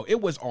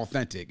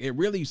authentic. It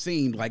really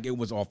seemed like it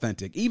was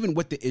authentic, even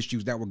with the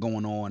issues that were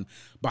going on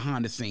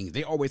behind the scenes.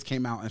 They always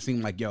came out and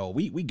seemed like, yo,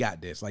 we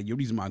got this. Like, yo,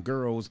 these are my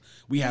girls.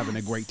 We having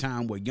a great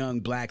time. We're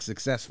young, black,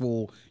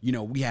 successful.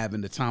 We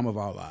having the time of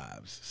our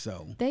lives.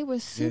 So they were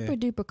super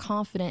duper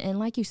confident, and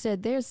like you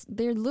said, there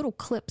are little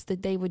clips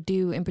that they would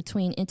do in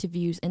between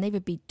interviews, and they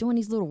would be doing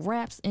these little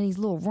raps and these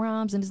little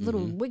rhymes and this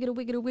little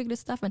wiggity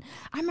stuff. And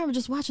I remember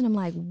just watching them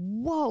like,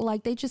 whoa,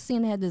 like they just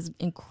seemed to have this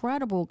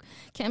incredible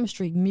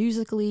chemistry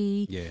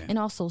musically and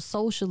also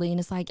socially. And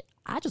it's like,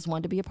 I just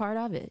wanted to be a part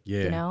of it.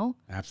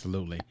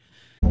 Absolutely.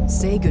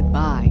 Say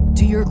goodbye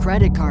to your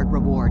credit card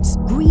rewards.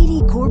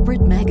 Greedy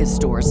corporate mega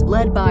stores,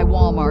 led by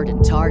Walmart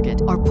and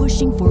Target, are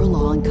pushing for a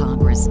law in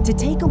Congress to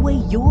take away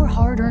your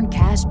hard-earned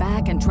cash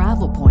back and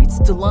travel points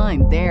to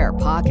line their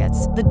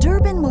pockets. The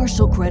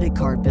Durbin-Marshall credit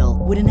card bill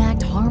would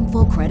enact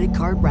harmful credit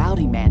card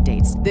routing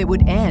mandates that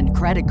would end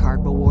credit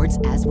card rewards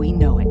as we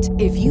know it.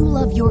 If you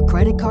love your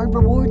credit card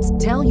rewards,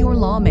 tell your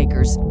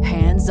lawmakers,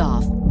 hands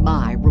off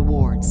my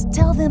rewards.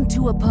 Tell them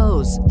to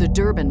oppose the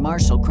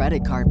Durbin-Marshall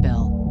credit card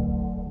bill.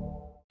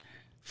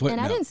 And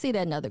I didn't see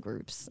that in other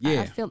groups.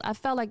 I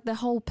felt like the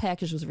whole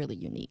package was really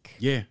unique.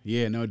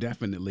 Yeah, no,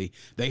 definitely.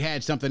 They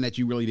had something that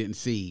you really didn't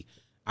see.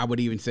 I would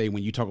even say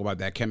when you talk about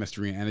that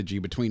chemistry and energy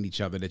between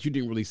each other that you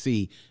didn't really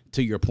see,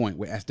 to your point,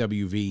 with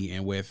SWV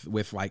and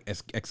with like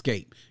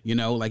Escape,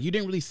 like you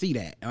didn't really see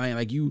that. I mean,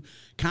 like you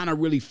kind of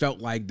really felt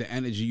like the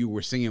energy you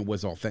were seeing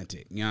was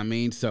authentic. You know what I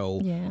mean? So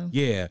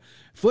yeah.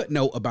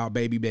 Footnote about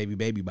Baby, Baby,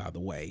 Baby, by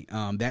the way,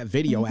 that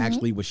video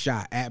actually was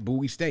shot at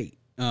Bowie State.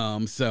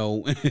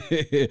 So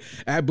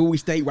at Bowie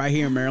State right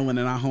here in Maryland,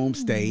 in our home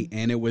state,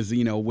 and it was,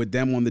 with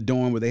them on the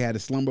dorm where they had a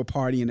slumber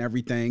party and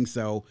everything.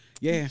 So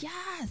it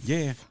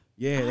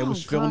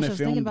was filmed. I was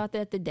thinking about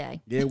that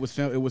today. Yeah, it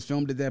was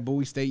filmed at that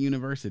Bowie State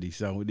University.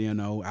 So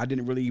I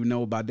didn't really even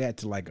know about that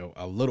till like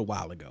a little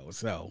while ago.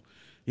 So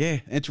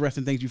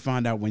interesting things you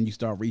find out when you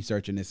start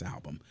researching this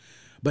album.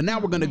 But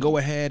now we're going to go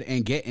ahead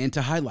and get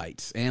into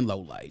highlights and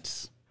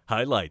lowlights.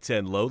 Highlights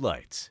and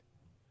lowlights.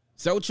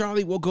 So,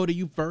 Charlie, we'll go to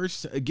you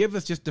first. Give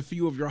us just a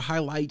few of your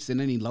highlights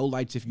and any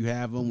lowlights if you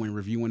have them when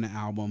reviewing the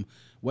album.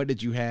 What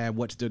did you have?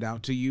 What stood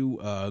out to you,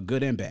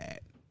 good and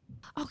bad?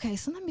 Okay,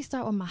 so let me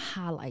start with my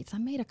highlights. I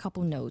made a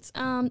couple notes.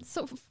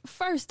 So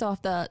first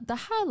off, the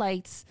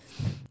highlights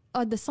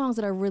are the songs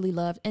that I really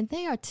loved, and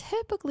they are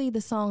typically the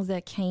songs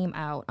that came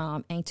out.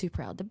 Ain't Too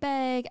Proud to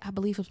Beg, I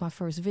believe, was my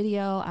first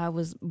video. I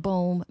was,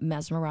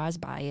 mesmerized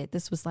by it.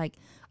 This was like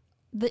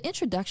the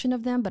introduction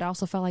of them, but I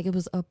also felt like it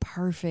was a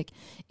perfect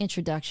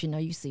introduction.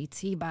 You see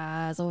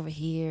T-Boz over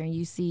here, and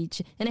you see,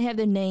 and they have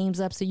their names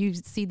up, so you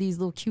see these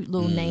little cute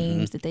little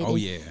names that they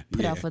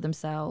put out for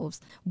themselves.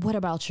 What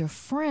About Your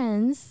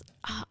Friends?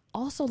 I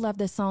also love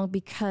this song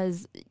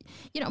because,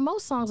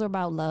 most songs are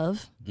about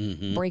love,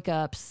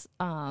 breakups,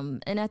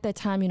 and at that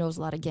time, it was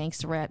a lot of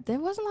gangster rap. There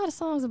wasn't a lot of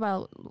songs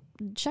about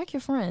check your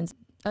friends.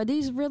 are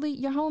these really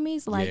your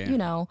homies? Like, Yeah, you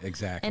know.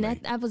 exactly. And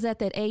I was at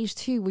that age,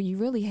 too, where you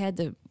really had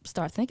to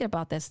start thinking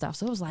about that stuff.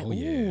 So it was like, Oh, ooh,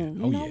 yeah. you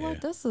Oh, know yeah.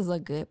 what? This is a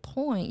good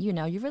point. You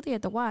know, you really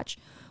had to watch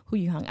who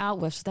you hung out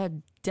with. So that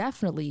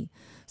definitely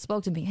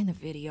spoke to me in the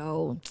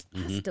video.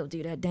 I still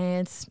do that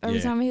dance every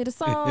Yeah. time I hear the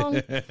song.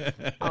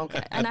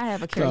 Okay. And I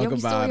have a karaoke about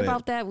story it.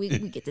 about that. We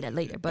get to that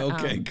later. But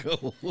Okay,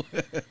 cool.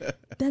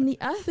 then the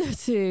other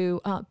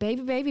two,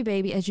 Baby, Baby,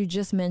 Baby, as you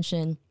just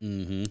mentioned.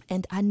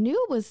 And I knew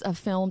it was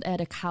filmed at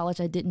a college.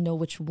 I didn't know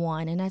which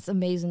one. And that's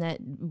amazing that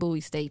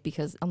Bowie State,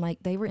 because I'm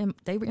like, they were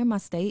in my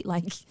state.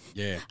 Like,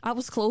 Yeah. I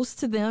was close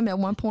to them at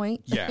one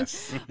point.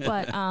 Yes.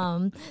 But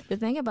the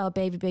thing about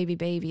Baby, Baby,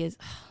 Baby is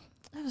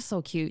that was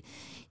so cute.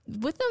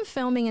 With them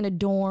filming in a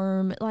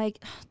dorm, like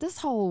this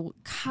whole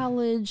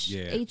college,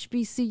 Yeah.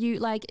 HBCU,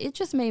 like it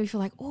just made me feel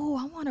like, oh,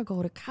 I want to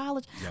go to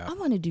college. Yeah. I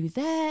want to do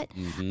that.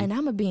 And I'm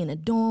going to be in a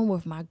dorm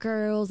with my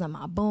girls and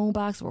my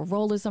boombox with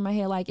rollers on my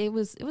hair. Like it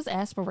was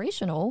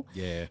aspirational.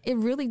 Yeah. It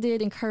really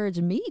did encourage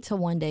me to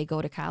one day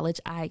go to college.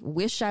 I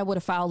wish I would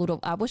have followed.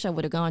 I wish I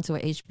would have gone to a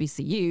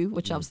HBCU,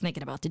 which I was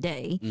thinking about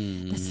today.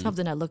 That's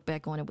something I look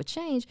back on and would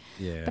change.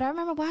 Yeah. But I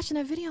remember watching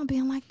that video and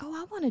being like, oh,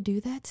 I want to do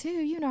that too.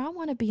 You know, I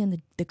want to be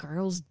in the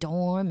girls'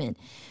 dorm and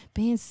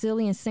being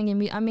silly and singing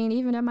me. I mean,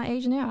 even at my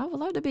age now, I would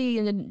love to be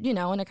in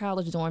a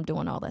college dorm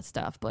doing all that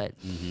stuff. But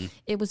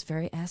it was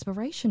very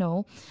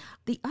aspirational.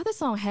 The other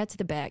song, Head to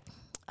the Back.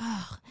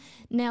 Oh,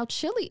 now,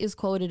 Charlee is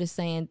quoted as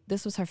saying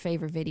this was her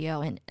favorite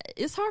video. And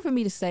it's hard for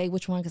me to say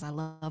which one because I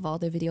love all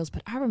their videos.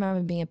 But I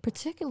remember being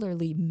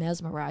particularly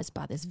mesmerized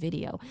by this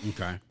video.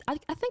 Okay. I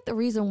think the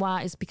reason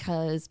why is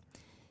because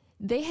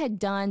they had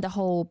done the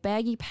whole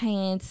baggy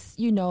pants,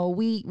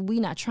 we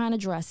not trying to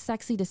dress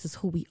sexy, this is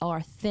who we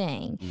are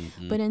thing.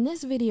 But in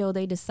this video,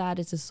 they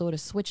decided to sort of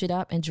switch it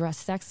up and dress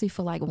sexy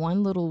for like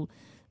one little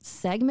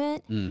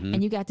segment.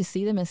 And you got to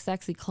see them in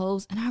sexy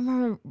clothes. And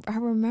I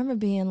remember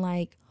being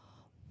like,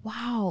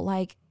 wow,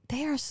 like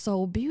they are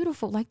so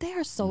beautiful. Like they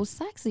are so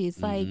sexy. It's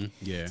like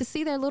Yeah. to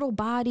see their little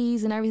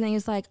bodies and everything.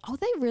 It's like, oh,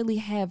 they really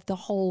have the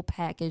whole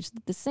package,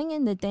 the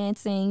singing, the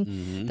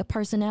dancing, the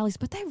personalities,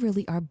 but they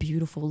really are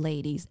beautiful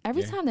ladies.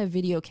 Every time that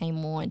video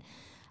came on,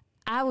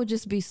 I would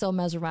just be so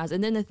mesmerized.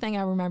 And then the thing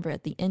I remember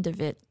at the end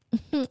of it,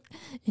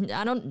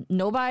 and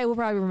nobody will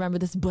probably remember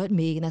this but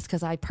me, and that's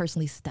because I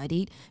personally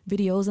studied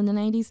videos in the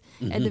 90s.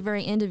 At the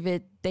very end of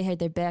it, they had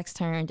their backs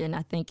turned, and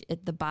I think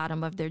at the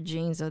bottom of their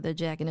jeans or their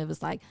jacket, it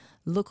was like,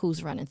 look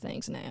who's running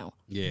things now.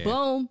 Yeah.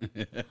 Boom.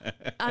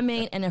 I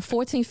mean, and at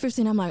 14,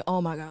 15, I'm like,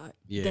 oh my God.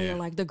 Yeah. They are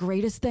like the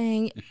greatest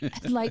thing.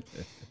 Like,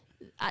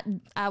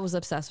 I was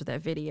obsessed with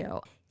that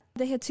video.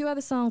 They had two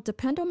other songs,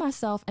 Depend on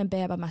Myself and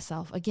Bad by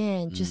Myself.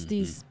 Again, just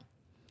these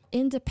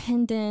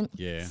independent,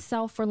 Yeah.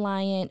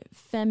 self-reliant,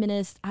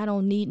 feminist, I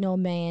don't need no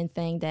man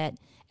thing that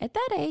at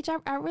that age,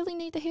 I really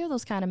need to hear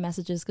those kind of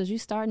messages because you're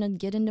starting to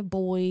get into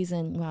boys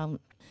and, well,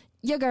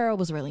 your girl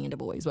was really into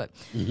boys, but,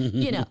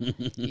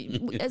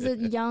 as a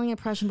young,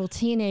 impressionable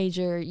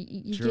teenager,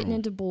 you're True. getting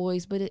into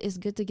boys, but it's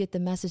good to get the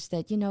message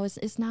that,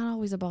 it's not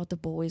always about the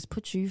boys.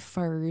 Put you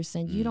first,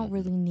 and you don't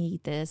really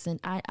need this. And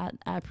I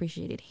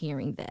appreciated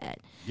hearing that.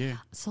 Yeah.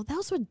 So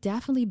those would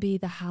definitely be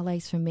the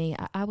highlights for me.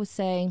 I would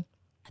say,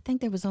 I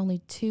think there was only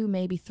 2,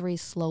 maybe 3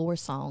 slower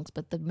songs,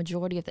 but the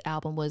majority of the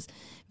album was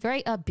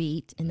very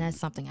upbeat, and that's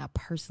something I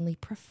personally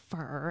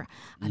prefer.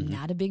 I'm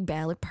not a big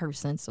ballad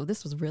person, so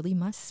this was really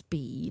my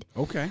speed.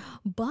 Okay.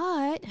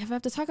 But if I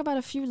have to talk about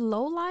a few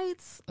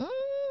lowlights,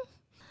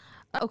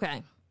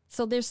 okay.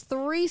 So there's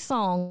 3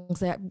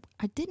 songs that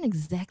I didn't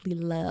exactly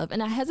love,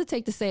 and I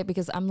hesitate to say it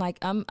because I'm like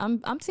I'm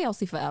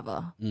TLC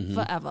forever,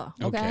 forever.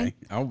 Okay.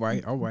 All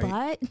right.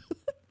 But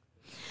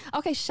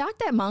okay, Shock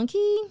That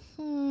Monkey.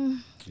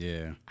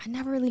 Yeah. I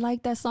never really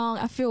liked that song.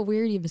 I feel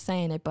weird even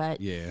saying it, but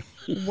Yeah.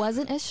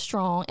 wasn't as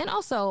strong. And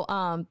also,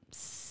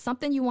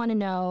 Something You Want to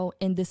Know,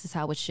 and This Is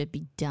How It Should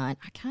Be Done.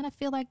 I kind of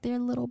feel like they're a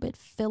little bit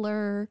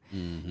filler.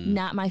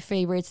 Not my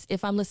favorites.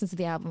 If I'm listening to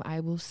the album,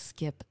 I will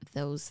skip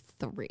those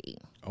 3.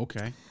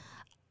 Okay.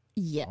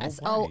 Yes.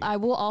 All right. Oh, I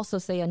will also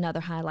say another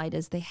highlight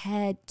is they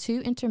had 2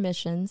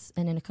 intermissions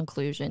and then a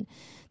conclusion.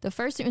 The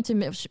first 2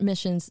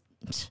 intermissions,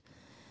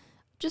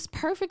 just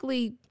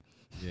perfectly.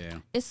 Yeah.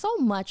 It's so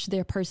much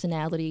their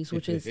personalities,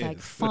 which is like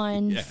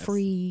fun, Yes.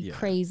 free, Yeah.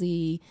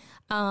 crazy.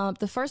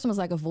 The first one was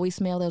like a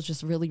voicemail that was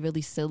just really,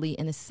 really silly.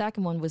 And the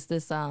second one was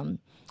this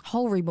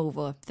hole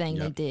remover thing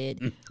Yep. they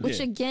did, which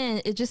Yeah.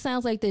 again, it just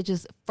sounds like they're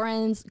just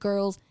friends,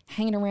 girls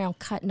hanging around,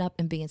 cutting up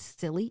and being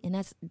silly. And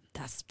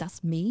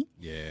that's me.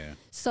 Yeah.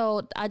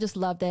 So I just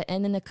love that.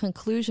 And then the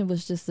conclusion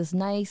was just this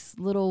nice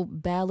little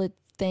ballad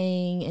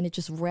thing, and it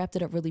just wrapped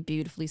it up really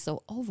beautifully.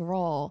 So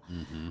overall,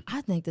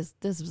 I think this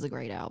was a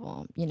great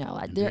album.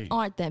 There Indeed.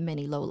 aren't that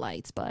many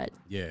lowlights, but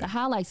Yeah. the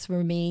highlights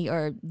for me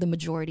are the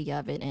majority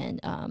of it,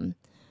 and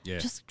Yeah.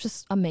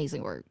 just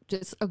amazing work.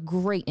 Just a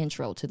great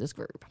intro to this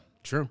group.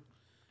 True.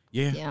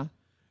 Yeah. Yeah.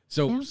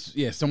 So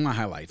so my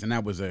highlights, and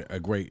that was a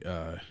great,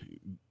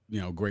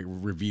 great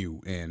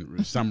review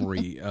and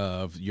summary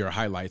of your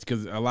highlights,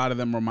 because a lot of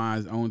them are my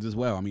own as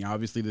well. I mean,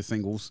 obviously the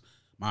singles,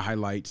 my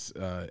highlights,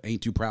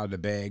 Ain't Too Proud to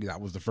Beg. That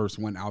was the first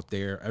one out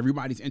there.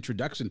 Everybody's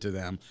introduction to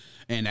them.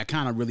 And that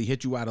kind of really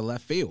hit you out of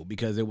left field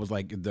because it was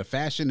like the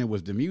fashion, it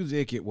was the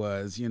music, it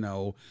was,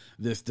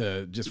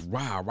 just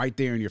wow, right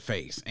there in your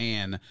face.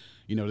 And,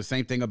 the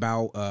same thing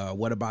about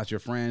What About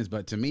Your Friends.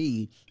 But to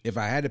me, if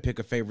I had to pick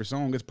a favorite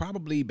song, it's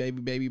probably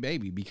Baby, Baby,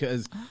 Baby.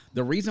 Because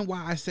the reason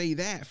why I say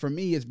that for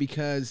me is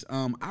because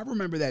I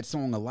remember that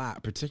song a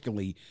lot,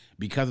 particularly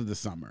because of the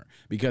summer.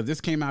 Because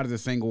this came out as a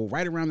single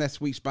right around that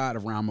sweet spot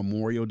around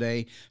Memorial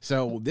Day.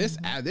 So this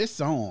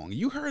song,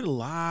 you heard a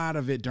lot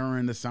of it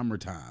during the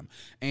summertime.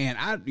 And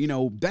I,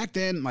 back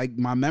then, like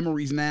my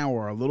memories now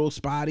are a little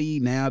spotty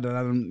now that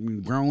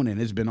I'm grown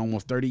and it's been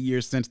almost 30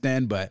 years since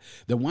then. But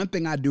the one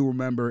thing I do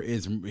remember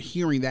is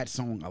hearing that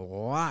song a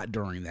lot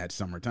during that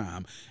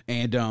summertime.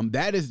 And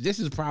this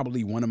is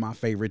probably one of my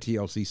favorite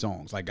TLC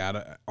songs. Like out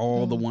of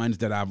all the ones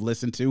that I've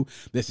listened to,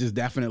 this is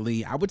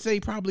definitely, I would say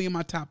probably in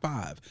my top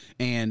 5.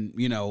 And,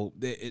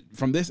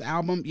 from this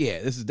album,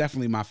 this is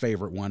definitely my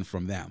favorite one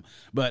from them.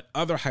 But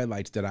other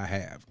highlights that I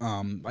have,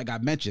 like I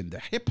mentioned, the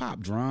hip hop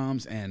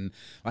drums and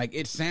like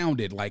it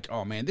sounded like,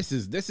 oh man, this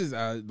is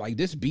like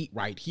this beat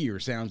right here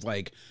sounds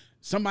like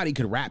somebody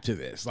could rap to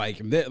this.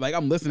 Like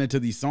I'm listening to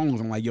these songs.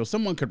 I'm like, yo,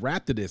 someone could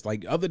rap to this.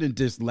 Like other than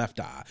just Left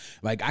Eye,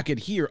 like I could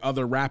hear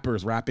other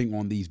rappers rapping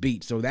on these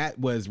beats. So that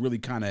was really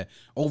kind of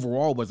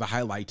overall was a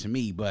highlight to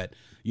me. But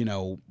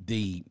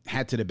the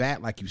Hat to the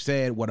Bat, like you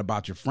said, What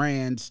About Your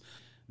Friends?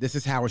 This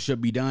Is How It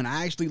Should Be Done.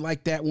 I actually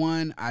like that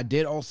one. I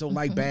did also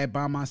like Bad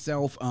by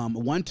Myself.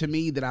 One to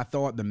me that I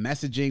thought the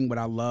messaging, what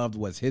I loved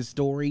was His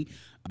Story.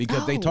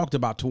 Because they talked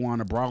about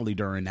Tawana Brawley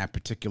during that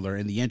particular,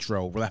 in the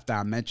intro, Left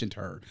Eye mentioned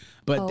her.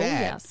 But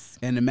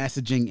and the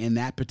messaging in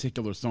that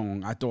particular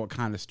song, I thought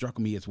kind of struck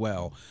me as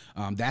well.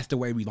 That's the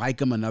Way We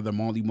Like 'Em, another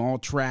Marley Marl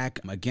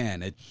track.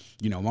 Again,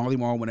 Marley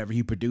Marl, whenever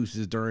he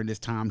produces during this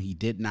time, he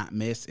did not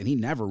miss, and he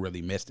never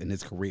really missed in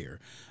his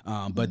career.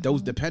 But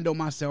those Depend on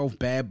Myself,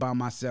 Bad by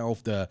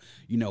Myself,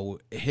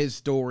 His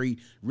Story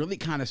really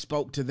kind of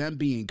spoke to them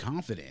being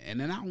confident. And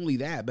then not only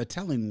that, but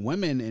telling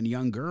women and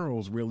young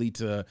girls really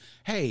to,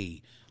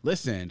 hey,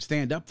 listen,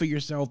 stand up for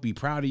yourself, be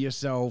proud of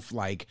yourself,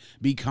 like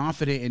be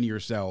confident in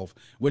yourself,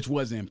 which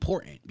was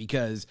important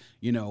because,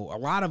 a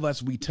lot of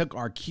us, we took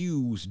our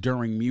cues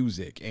during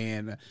music.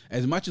 And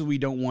as much as we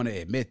don't want to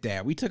admit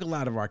that, we took a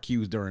lot of our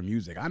cues during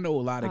music. I know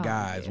a lot of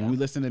guys, when we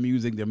listen to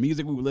music, the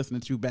music we were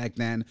listening to back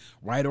then,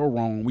 right or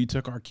wrong, we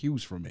took our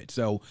cues from it.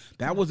 So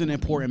that was an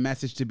important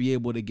message to be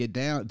able to get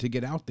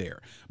out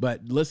there.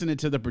 But listening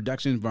to the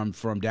production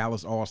from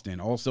Dallas Austin,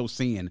 also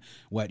seeing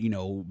what,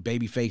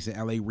 Babyface and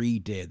L.A.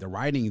 Reid did, the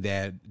writing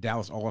that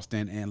Dallas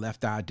Austin and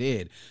Left Eye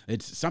did.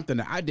 It's something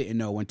that I didn't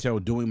know until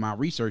doing my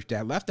research,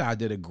 that Left Eye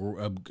did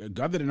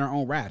other than their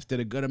own raps, did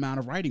a good amount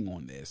of writing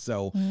on this.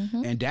 So,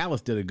 and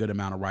Dallas did a good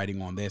amount of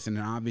writing on this. And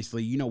then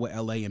obviously, what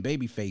LA and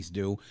Babyface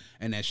do.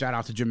 And then shout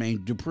out to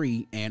Jermaine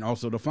Dupri and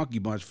also the Funky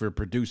Bunch for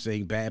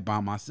producing Bad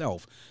by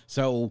Myself.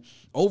 So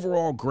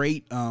overall,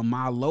 great.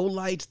 My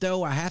lowlights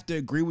though, I have to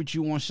agree with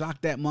you on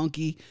Shock That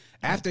Monkey.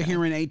 After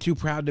hearing Ain't Too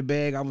Proud to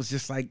Beg, I was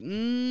just like,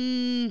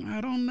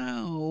 I don't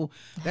know.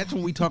 That's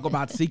when we talk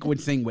about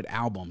sequencing with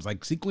albums.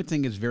 Like,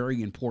 sequencing is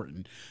very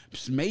important.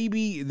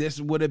 Maybe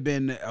this would have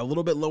been a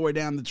little bit lower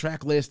down the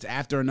track list.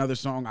 After another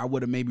song, I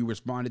would have maybe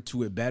responded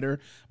to it better.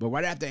 But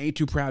right after Ain't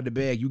Too Proud to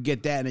Beg, you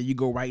get that and then you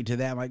go right into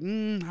that. Like, I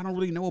don't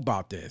really know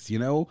about this,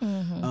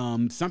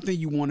 Something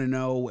you want to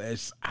know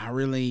is, I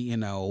really,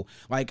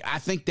 like, I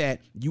think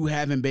that you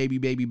having Baby,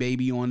 Baby,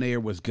 Baby on there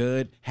was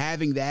good.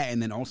 Having that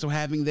and then also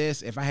having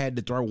this, if I had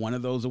to throw one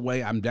of those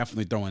away, I'm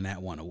definitely throwing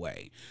that one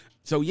away.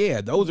 So yeah,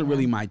 those are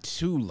really my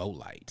two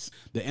lowlights.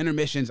 The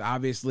intermissions,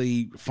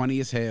 obviously funny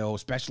as hell,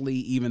 especially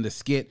even the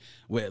skit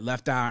with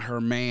Left Eye,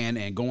 her man,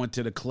 and going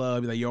to the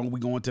club. Like, yo,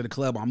 we going to the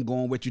club. I'm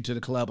going with you to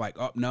the club. Like,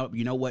 oh, no,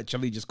 you know what?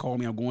 Charlee just called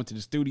me. I'm going to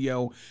the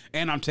studio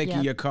and I'm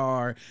taking your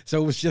car.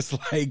 So it was just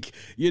like,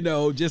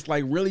 just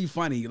like really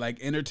funny, like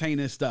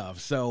entertaining stuff.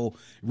 So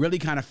really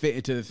kind of fit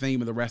into the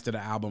theme of the rest of the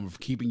album of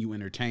keeping you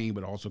entertained,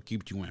 but also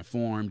keep you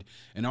informed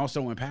and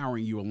also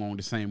empowering you along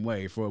the same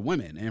way for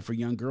women and for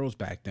young girls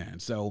back then.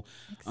 So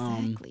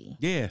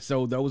exactly.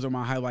 So those are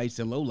my highlights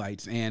and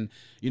lowlights. And,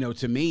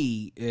 to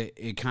me,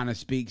 it kind of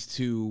speaks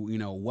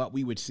to, what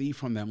we would see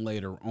from them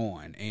later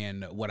on.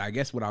 And what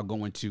I'll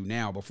go into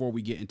now before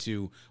we get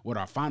into what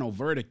our final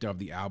verdict of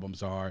the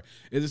albums are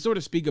is to sort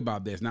of speak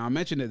about this. Now, I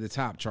mentioned at the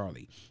top,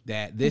 Charlee,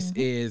 that this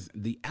is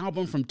the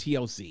album from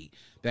TLC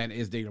that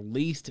is their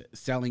least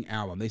selling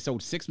album. They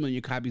sold 6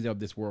 million copies of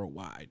this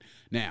worldwide.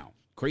 Now,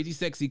 Crazy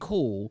Sexy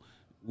Cool,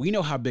 we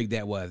know how big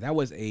that was. That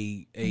was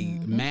a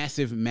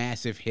massive,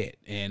 massive hit.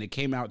 And it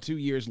came out 2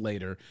 years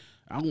later.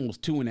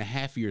 almost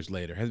 2.5 years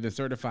later, has been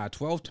certified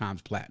 12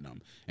 times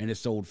platinum and has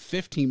sold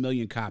 15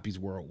 million copies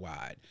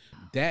worldwide.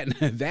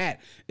 That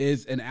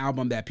is an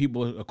album that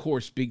people, of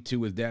course, speak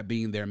to as that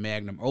being their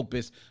magnum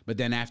opus. But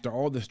then after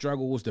all the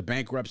struggles, the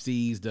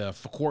bankruptcies, the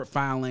court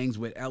filings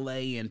with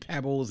LA and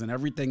Pebbles and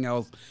everything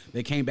else,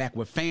 they came back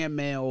with Fan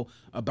Mail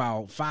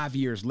about 5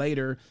 years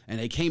later, and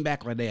they came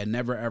back like they had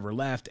never ever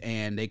left,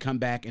 and they come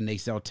back and they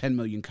sell 10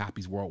 million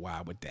copies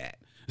worldwide with that.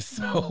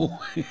 So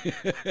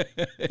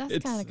that's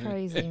kind of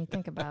crazy when you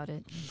think about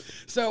it.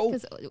 So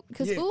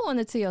because Ooh on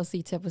the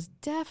TLC tip was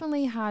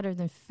definitely hotter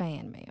than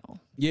Fan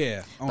Mail.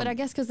 Yeah, but I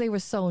guess because they were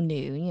so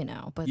new, you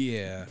know. But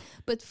yeah,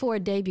 but for a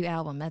debut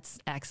album, that's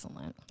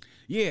excellent.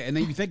 Yeah, and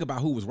then you think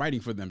about who was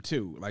writing for them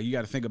too. Like you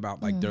got to think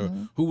about like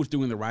who was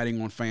doing the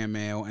writing on Fan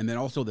Mail, and then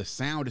also the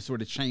sound has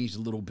sort of changed a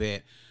little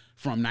bit.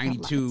 From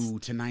 92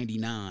 to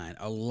 99,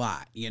 a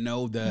lot. You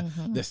know,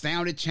 the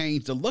sound had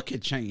changed, the look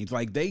had changed.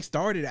 Like they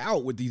started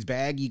out with these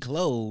baggy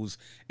clothes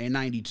in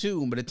 92,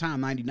 and by the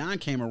time 99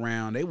 came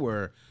around, they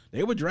were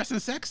dressing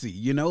sexy,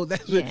 you know.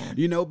 That's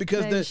you know,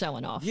 because they were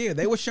showing off. Yeah,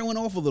 they were showing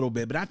off a little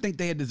bit, but I think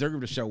they had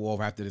deserved to show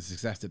off after the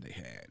success that they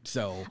had.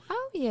 So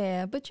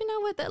yeah, but you know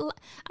what?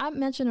 I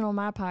mentioned it on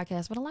my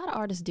podcast, but a lot of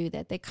artists do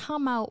that. They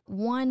come out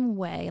one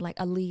way, like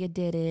Aaliyah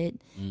did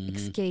it,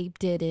 Escape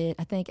did it.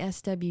 I think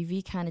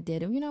SWV kind of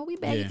did it. You know, we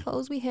baggy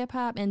clothes, we hip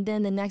hop, and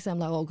then the next time,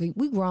 like, okay,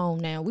 we grown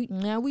now,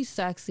 we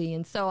sexy,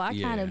 and so I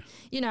kind of,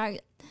 you know.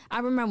 I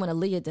remember when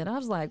Aaliyah did it, I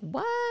was like,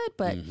 what?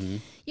 But,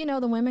 you know,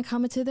 the women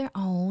come into their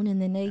own,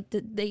 and then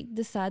they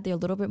decide they're a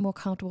little bit more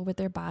comfortable with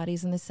their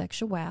bodies and their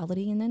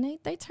sexuality, and then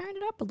they turn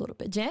it up a little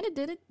bit. Janet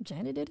did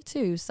it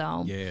too.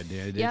 So, yeah,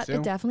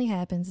 it definitely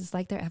happens. It's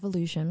like their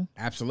evolution.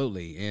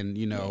 Absolutely. And,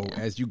 you know,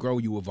 as you grow,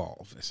 you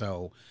evolve.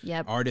 So,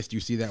 artists, you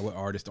see that with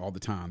artists all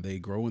the time. They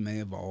grow and they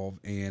evolve,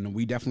 and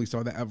we definitely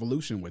saw the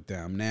evolution with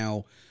them.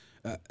 Now,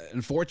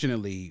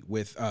 unfortunately,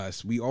 with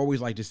us, we always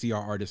like to see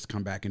our artists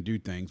come back and do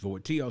things. But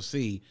with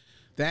TLC,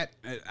 that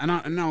I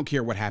don't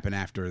care what happened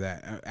after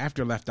that.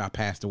 After Left Eye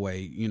passed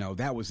away, you know,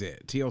 that was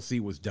it. TLC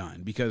was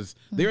done because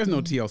there is no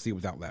TLC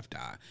without Left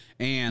Eye.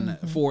 And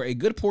for a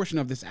good portion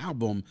of this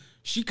album,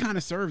 she kind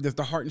of served as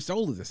the heart and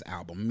soul of this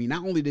album. I mean,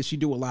 not only did she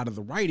do a lot of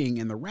the writing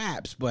and the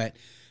raps, but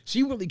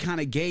she really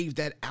kind of gave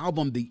that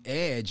album the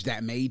edge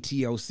that made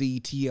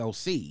TLC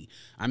TLC.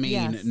 I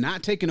mean,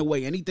 not taking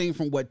away anything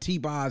from what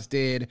T-Boz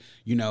did.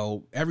 You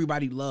know,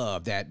 everybody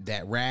loved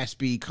that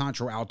raspy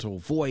contralto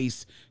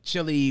voice,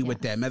 Chili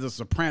with that mezzo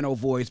soprano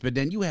voice. But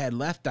then you had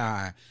Left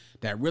Eye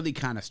that really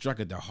kind of struck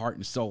at the heart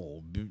and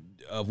soul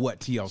of what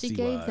TLC was. She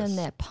gave them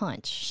that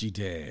punch. She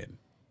did.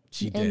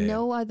 And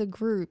no other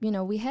group, you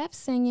know, we have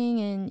singing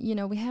and, you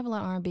know, we have a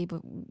lot of R&B, but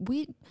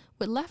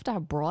what Left Eye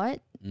brought,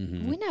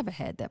 we never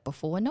had that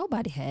before.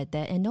 Nobody had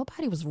that, and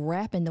nobody was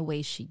rapping the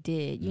way she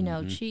did. You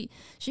know, she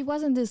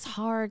wasn't this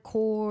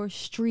hardcore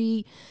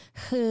street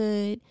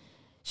hood.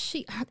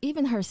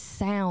 Even her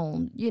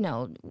sound, you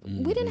know,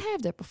 we didn't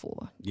have that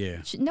before.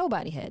 Yeah,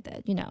 nobody had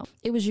that. You know,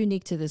 it was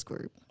unique to this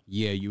group.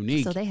 Yeah,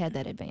 unique. So they had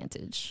that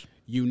advantage.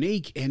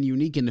 Unique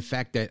in the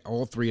fact that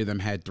all three of them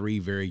had three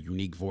very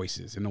unique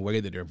voices in the way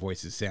that their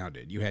voices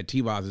sounded. You had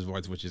T-Boz's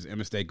voice, which is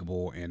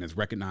unmistakable and as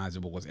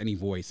recognizable as any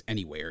voice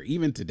anywhere,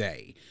 even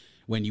today.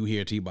 When you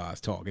hear T-Boz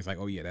talk, it's like,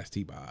 oh yeah, that's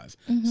T-Boz.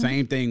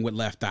 Same thing with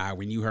Left Eye.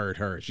 When you heard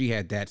her, she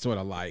had that sort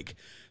of like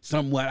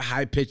somewhat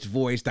high-pitched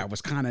voice that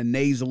was kind of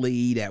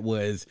nasally, that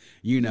was,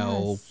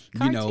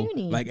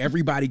 cartoony. Like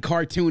everybody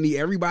cartoony.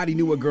 Everybody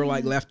knew a girl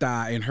like Left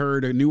Eye,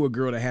 and knew a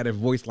girl that had a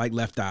voice like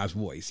Left Eye's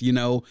voice, you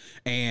know?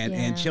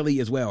 And Chili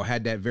as well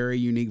had that very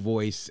unique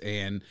voice,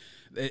 and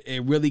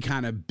it really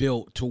kind of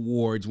built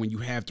towards, when you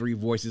have three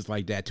voices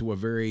like that, to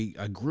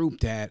a group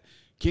that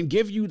can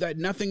give you that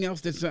nothing else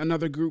that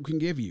another group can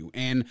give you.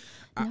 And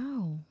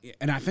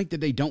I think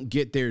that they don't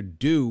get their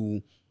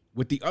due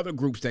with the other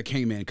groups that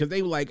came in, because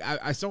they were like,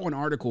 I saw an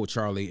article,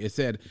 Charlie, it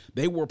said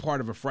they were part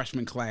of a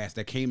freshman class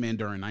that came in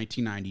during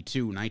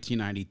 1992,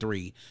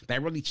 1993,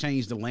 that really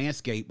changed the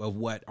landscape of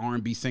what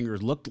R&B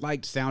singers looked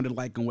like, sounded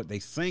like, and what they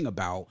sing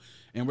about.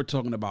 And we're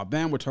talking about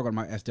them, we're talking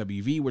about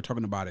SWV, we're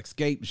talking about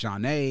Escape,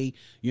 Jeanne,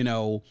 you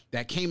know,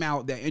 that came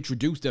out, that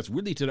introduced us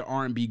really to the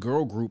R&B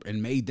girl group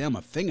and made them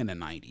a thing in the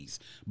 90s.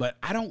 But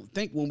I don't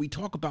think when we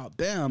talk about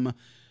them,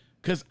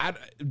 because I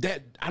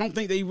don't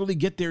think they really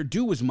get their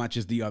due as much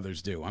as the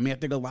others do. I mean, I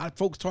think a lot of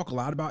folks talk a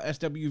lot about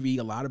SWV,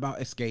 a lot about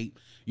Escape,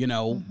 you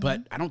know,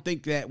 but I don't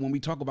think that when we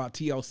talk about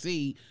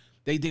TLC,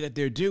 they did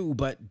their due,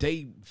 but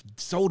they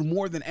sold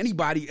more than any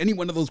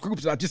one of those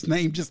groups that I just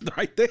named just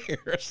right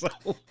there. So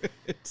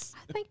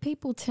I think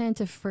people tend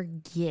to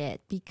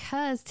forget,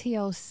 because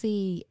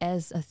TLC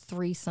as a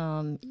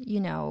threesome, you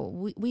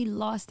know, we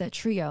lost that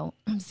trio,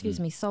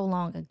 so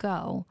long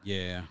ago.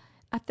 Yeah.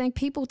 I think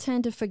people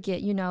tend to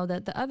forget, you know,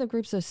 that the other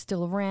groups are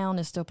still around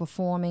and still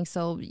performing.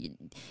 So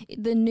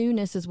the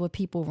newness is what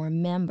people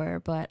remember.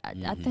 But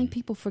I think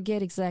people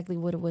forget exactly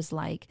what it was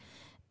like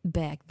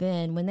back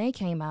then when they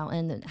came out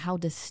and how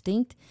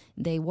distinct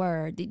they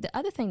were. The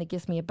other thing that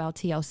gets me about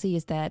TLC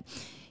is that,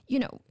 you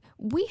know,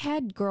 we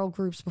had girl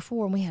groups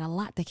before, and we had a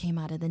lot that came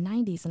out of the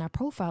 90s, and I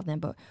profiled them,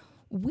 but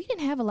we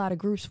didn't have a lot of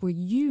groups where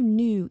you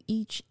knew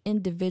each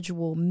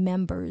individual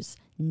member's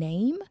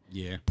name,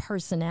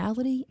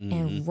 personality,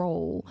 and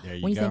role.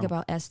 When you think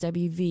about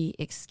SWV,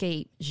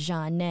 Escape,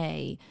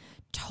 Jeanne,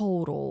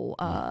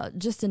 Total,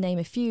 just to name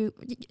a few.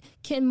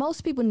 Can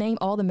most people name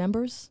all the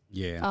members?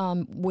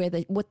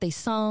 What they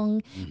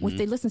sung, if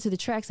they listen to the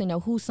tracks, they know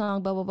who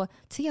sung, blah, blah, blah.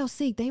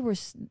 TLC, they were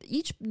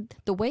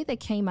the way they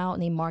came out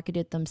and they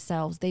marketed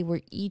themselves, they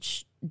were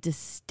each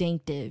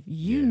distinctive.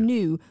 You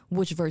knew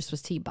which verse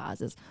was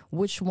T-Boz's,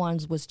 which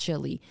ones was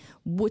Chili,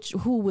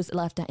 who was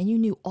left out, and you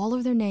knew all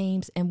of their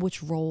names and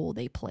which role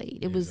they played.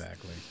 It was,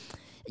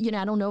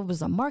 I don't know if it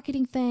was a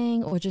marketing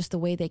thing or just the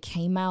way they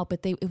came out, but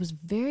it was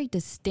very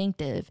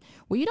distinctive.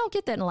 Well, you don't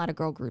get that in a lot of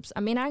girl groups. I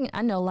mean,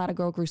 I know a lot of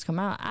girl groups come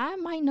out. I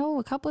might know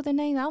a couple of their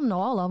names. I don't know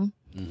all of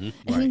them.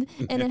 And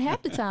then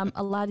half the time,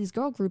 a lot of these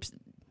girl groups,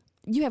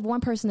 you have one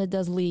person that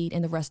does lead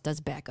and the rest does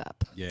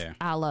backup.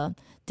 A la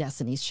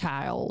Destiny's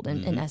Child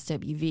and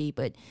SWV.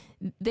 But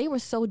they were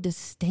so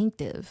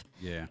distinctive.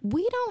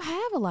 We don't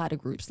have a lot of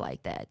groups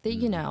like that. They,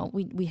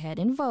 we had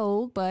In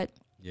Vogue, but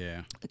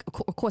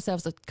of course that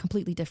was a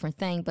completely different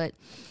thing. But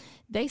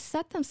they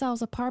set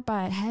themselves apart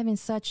by having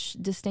such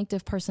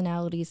distinctive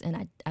personalities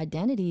and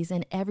identities,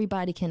 and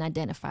everybody can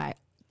identify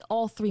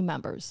all three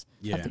members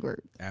of the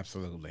group.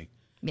 Absolutely.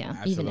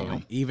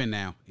 Absolutely. Even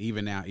now,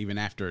 even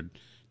after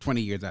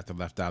 20 years after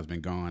Left Eye's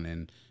been gone,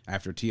 and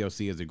after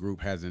TLC as a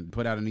group hasn't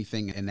put out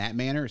anything in that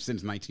manner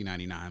since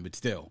 1999, but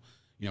still,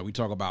 we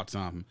talk about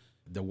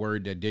the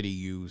word that Diddy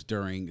used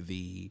during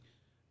the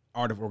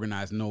Art of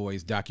Organized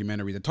Noise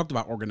documentary that talked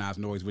about organized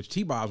noise, which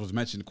T-Boz was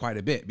mentioned quite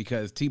a bit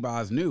because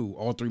T-Boz knew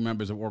all three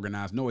members of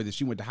Organized Noise, and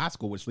she went to high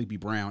school with Sleepy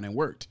Brown and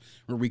worked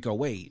with Rico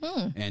Wade.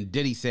 And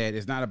Diddy said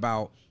it's not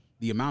about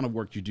the amount of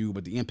work you do,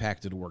 but the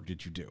impact of the work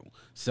that you do.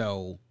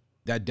 So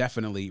that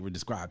definitely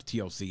describes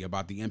TLC,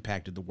 about the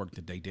impact of the work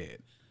that they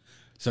did.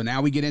 So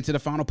now we get into the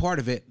final part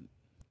of it.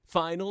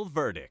 Final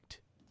verdict.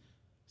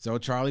 So,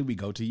 Charlie, we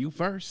go to you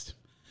first.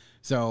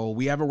 So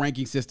we have a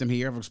ranking system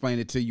here. I've explained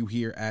it to you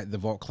here at the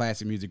Vault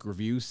Classic Music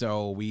Review.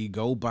 So we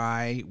go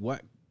by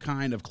what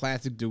kind of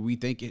classic do we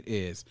think it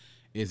is?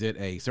 Is it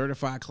a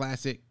certified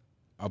classic,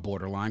 a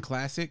borderline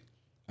classic,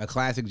 a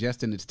classic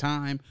just in its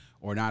time,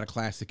 or not a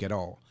classic at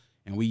all?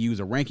 And we use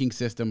a ranking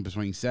system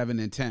between 7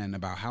 and 10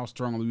 about how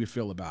strongly we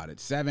feel about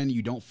it. 7,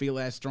 you don't feel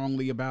as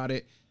strongly about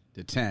it.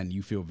 To 10,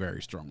 you feel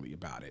very strongly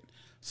about it.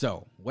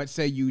 So what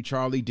say you,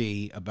 Charlee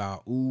D,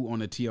 about Ooh on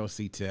the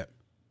TLC tip?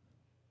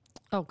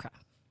 Okay.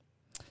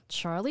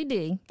 Charlee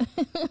D.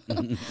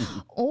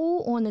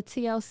 Ooh on the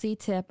TLC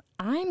tip,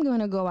 I'm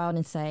going to go out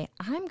and say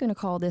I'm going to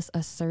call this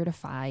a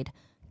certified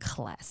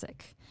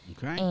classic.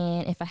 Okay.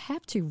 And if I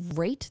have to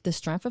rate the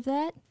strength of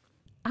that,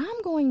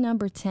 I'm going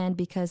number 10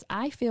 because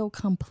I feel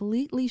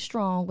completely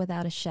strong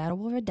without a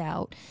shadow of a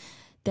doubt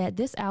that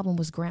this album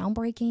was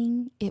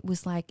groundbreaking. It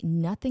was like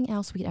nothing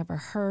else we'd ever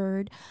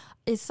heard.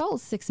 It sold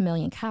 6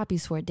 million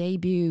copies for a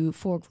debut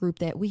for a group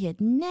that we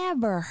had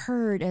never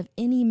heard of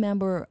any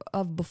member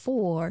of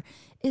before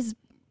is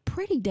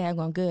pretty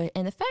daggone good.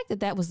 And the fact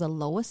that that was the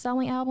lowest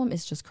selling album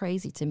is just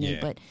crazy to me.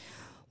 But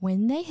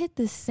when they hit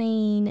the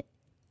scene,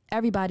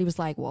 everybody was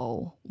like,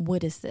 whoa,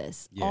 what is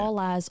this? All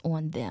eyes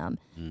on them.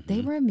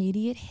 They were an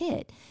immediate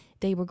hit.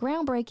 They were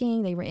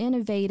groundbreaking. They were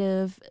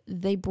innovative.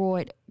 They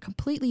brought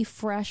completely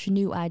fresh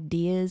new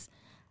ideas.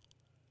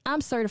 I'm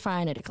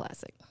certifying it a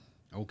classic.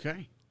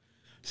 Okay.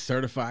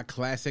 Certified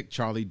classic.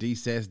 Charlee D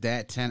says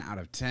that 10 out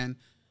of 10.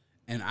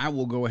 And I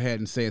will go ahead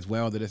and say as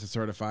well that it's a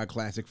certified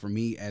classic for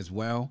me as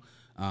well.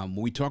 When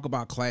we talk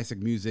about classic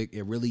music,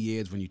 it really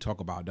is when you talk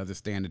about, does it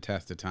stand the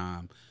test of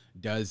time?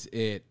 Does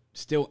it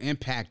still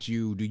impact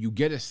you? Do you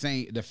get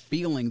the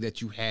feeling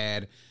that you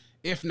had,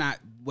 if not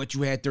what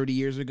you had 30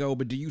 years ago,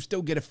 but do you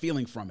still get a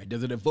feeling from it?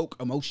 Does it evoke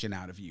emotion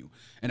out of you?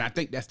 And I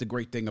think that's the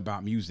great thing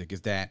about music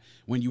is that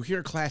when you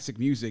hear classic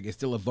music, it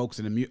still evokes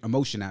an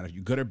emotion out of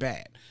you, good or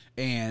bad.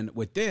 And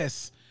with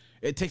this,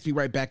 it takes me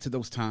right back to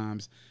those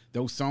times,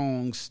 those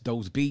songs,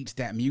 those beats,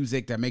 that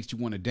music that makes you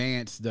want to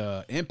dance,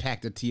 the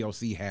impact that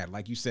TLC had.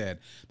 Like you said,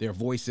 their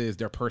voices,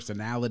 their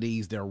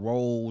personalities, their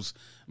roles,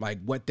 like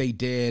what they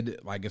did,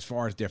 like as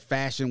far as their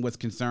fashion was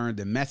concerned,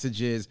 the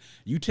messages,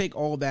 you take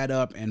all that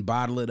up and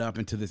bottle it up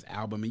into this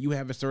album and you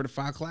have a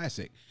certified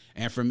classic.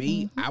 And for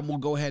me, I will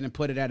go ahead and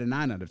put it at a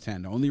 9 out of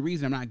 10. The only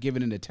reason I'm not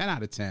giving it a 10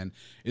 out of 10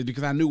 is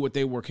because I knew what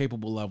they were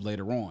capable of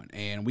later on.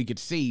 And we could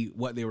see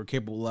what they were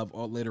capable of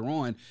later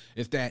on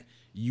is that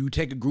you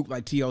take a group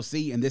like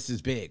TLC and this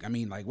is big. I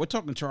mean, like we're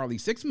talking, Charlie,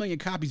 6 million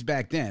copies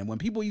back then when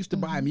people used to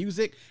buy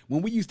music,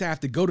 when we used to have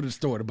to go to the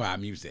store to buy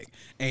music.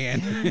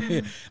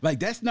 And like,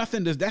 that's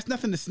nothing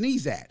to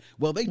sneeze at.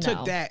 Well, they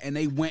took that and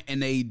they went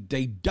and they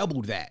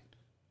doubled that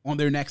on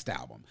their next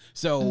album.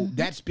 So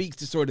that speaks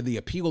to sort of the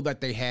appeal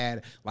that they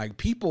had. Like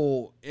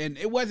people, and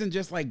it wasn't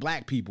just like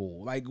black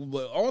people, like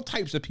all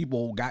types of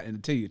people got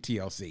into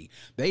TLC.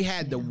 They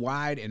had the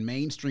wide and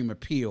mainstream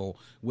appeal,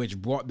 which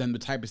brought them the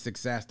type of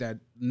success that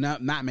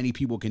not many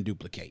people can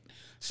duplicate.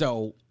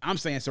 So I'm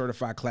saying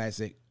certified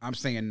classic. I'm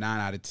saying 9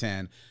 out of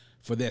 10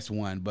 for this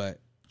one, but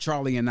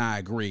Charlie and I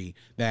agree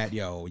that,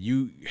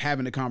 you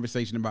having a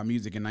conversation about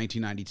music in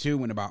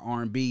 1992 and about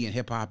R&B and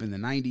hip hop in the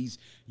 90s,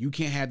 you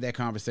can't have that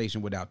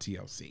conversation without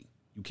TLC.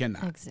 You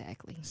cannot.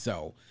 Exactly.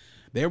 So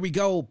there we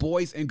go,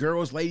 boys and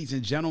girls, ladies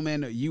and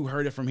gentlemen. You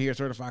heard it from here,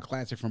 certified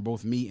classic from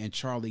both me and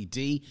Charlie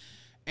D.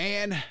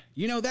 And,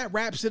 that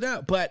wraps it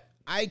up. But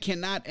I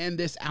cannot end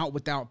this out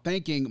without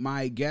thanking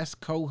my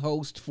guest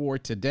co-host for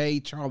today,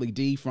 Charlie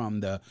D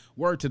from the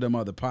Word to the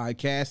Mother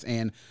podcast.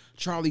 And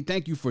Charlie,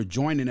 thank you for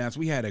joining us.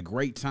 We had a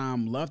great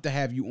time. Love to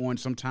have you on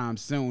sometime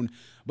soon.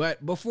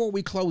 But before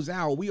we close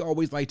out, we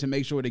always like to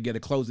make sure to get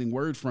a closing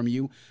word from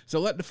you. So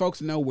let the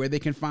folks know where they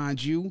can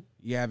find you.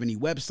 You have any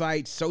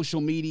websites, social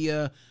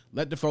media?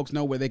 Let the folks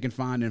know where they can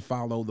find and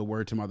follow the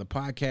Word to Mother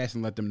podcast,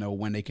 and let them know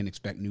when they can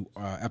expect new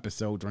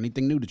episodes or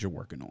anything new that you're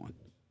working on.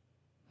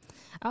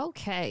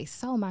 Okay,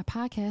 so my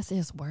podcast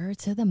is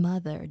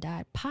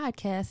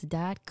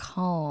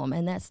wordtothemother.podcast.com,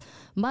 and that's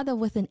mother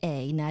with an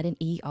A, not an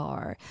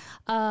ER.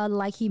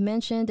 Like he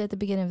mentioned at the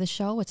beginning of the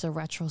show, it's a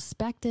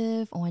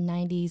retrospective on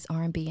 90s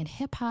R&B and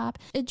hip hop.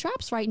 It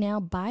drops right now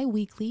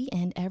bi-weekly,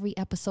 and every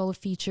episode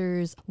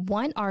features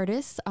one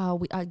artist.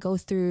 We go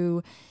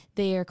through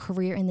their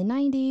career in the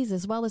 90s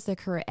as well as their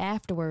career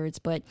afterwards,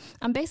 but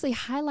I'm basically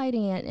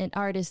highlighting an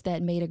artist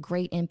that made a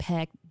great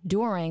impact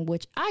during,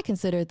 which I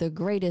consider the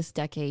greatest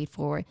decade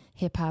for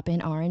hip hop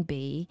and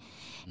R&B.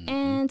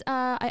 And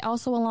I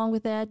also, along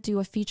with that, do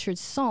a featured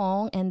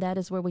song, and that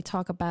is where we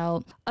talk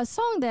about a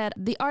song that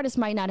the artist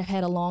might not have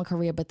had a long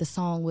career, but the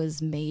song was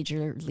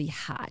majorly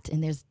hot,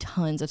 and there's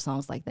tons of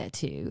songs like that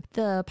too.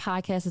 The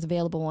podcast is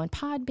available on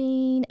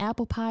Podbean,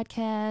 Apple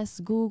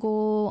Podcasts,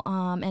 Google,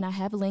 and I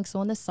have links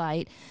on the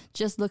site.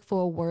 Just look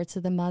for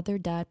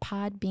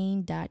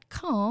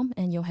wordtothemother.podbean.com,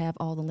 and you'll have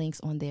all the links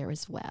on there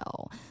as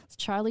well. It's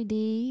Charlie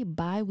D,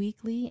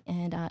 bi-weekly,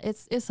 and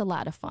it's a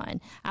lot of fun.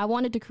 I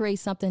wanted to create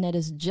something that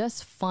is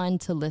just fun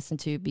to listen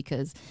to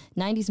because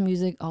 90s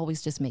music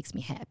always just makes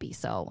me happy.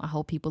 So I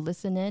hope people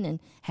listen in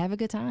and have a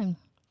good time.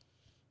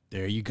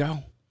 There you go.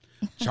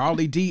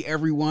 Charlie D,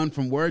 everyone,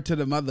 from Word to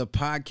the Mother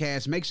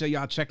podcast. Make sure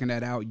y'all checking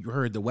that out. You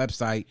heard the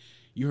website.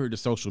 You heard the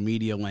social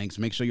media links.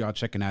 Make sure y'all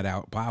checking that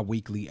out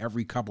bi-weekly,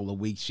 every couple of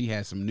weeks. She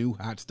has some new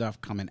hot stuff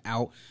coming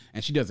out,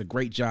 and she does a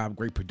great job,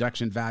 great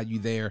production value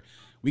there.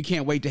 We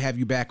can't wait to have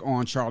you back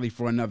on, Charlie,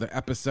 for another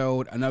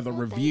episode, another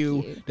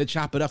review to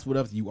chop it up with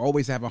us. You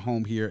always have a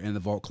home here in the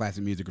Vault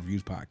Classic Music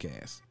Reviews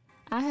podcast.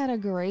 I had a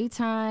great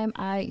time.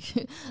 I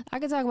could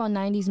talk about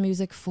 90s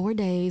music for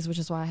days, which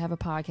is why I have a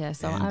podcast.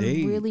 So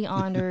Indeed. I'm really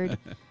honored.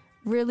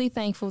 Really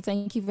thankful.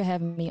 Thank you for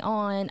having me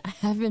on. I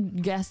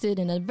haven't guested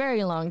in a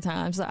very long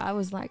time. So I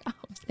was like,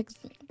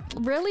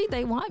 really?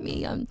 They want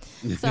me?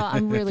 So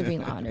I'm really,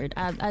 really honored.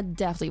 I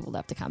definitely would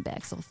love to come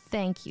back. So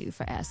thank you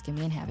for asking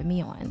me and having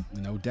me on.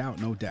 No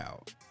doubt. No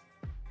doubt.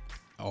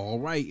 All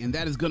right. And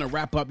that is going to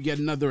wrap up yet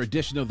another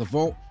edition of The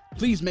Vault.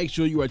 Please make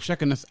sure you are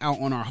checking us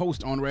out on our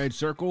host on Red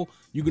Circle.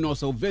 You can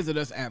also visit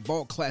us at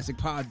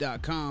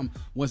vaultclassicpod.com.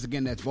 Once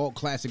again, that's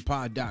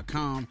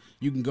vaultclassicpod.com.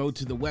 You can go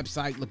to the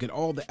website, look at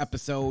all the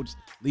episodes,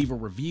 leave a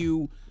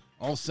review.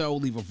 Also,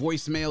 leave a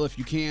voicemail if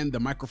you can. The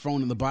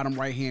microphone in the bottom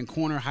right-hand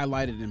corner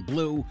highlighted in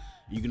blue.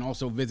 You can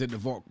also visit the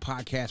Vault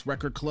Podcast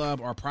Record Club,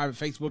 our private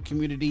Facebook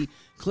community.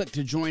 Click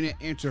to join it,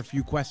 answer a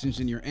few questions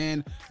in your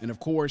end. And of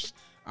course,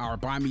 our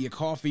Buy Me a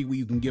Coffee, where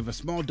you can give a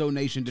small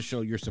donation to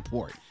show your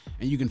support.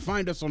 And you can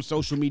find us on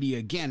social media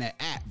again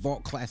at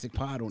Vault Classic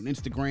Pod on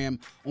Instagram,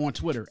 on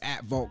Twitter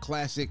at Vault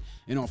Classic,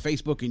 and on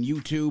Facebook and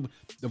YouTube,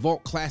 the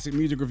Vault Classic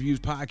Music Reviews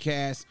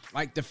Podcast.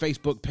 Like the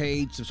Facebook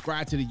page,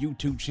 subscribe to the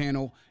YouTube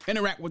channel,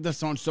 interact with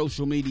us on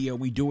social media.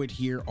 We do it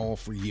here all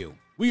for you.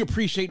 We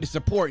appreciate the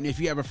support, and if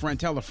you have a friend,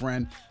 tell a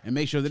friend, and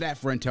make sure that that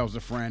friend tells a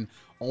friend.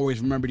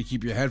 Always remember to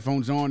keep your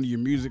headphones on, your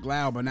music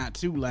loud, but not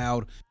too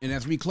loud. And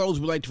as we close,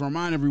 we'd like to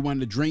remind everyone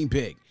to dream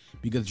big,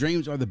 because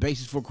dreams are the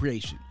basis for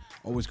creation.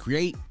 Always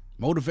create,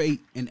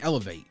 motivate, and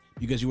elevate,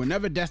 because you were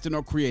never destined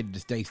or created to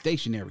stay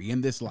stationary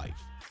in this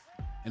life.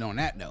 And on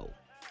that note,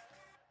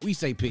 we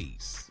say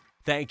peace.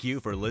 Thank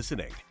you for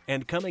listening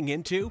and coming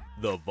into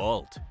The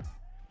Vault.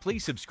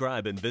 Please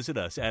subscribe and visit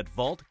us at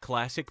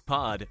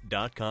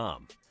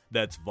vaultclassicpod.com.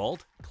 That's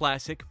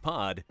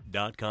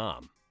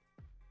vaultclassicpod.com.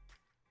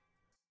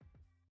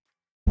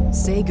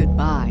 Say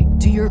goodbye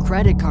to your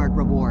credit card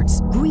rewards.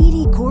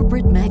 Greedy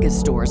corporate mega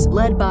stores,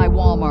 led by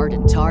Walmart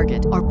and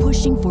Target, are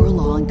pushing for a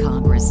law in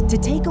Congress to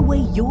take away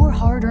your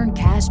hard-earned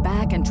cash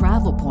back and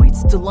travel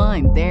points to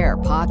line their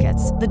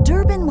pockets. The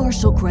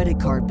Durbin-Marshall credit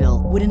card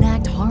bill would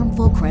enact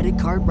harmful credit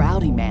card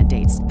routing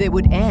mandates that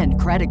would end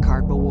credit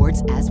card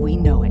rewards as we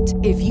know it.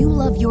 If you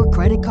love your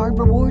credit card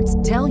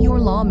rewards, tell your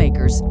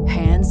lawmakers,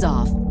 hands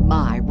off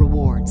my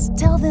rewards.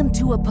 Tell them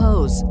to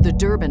oppose the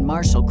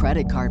Durbin-Marshall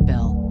credit card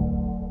bill.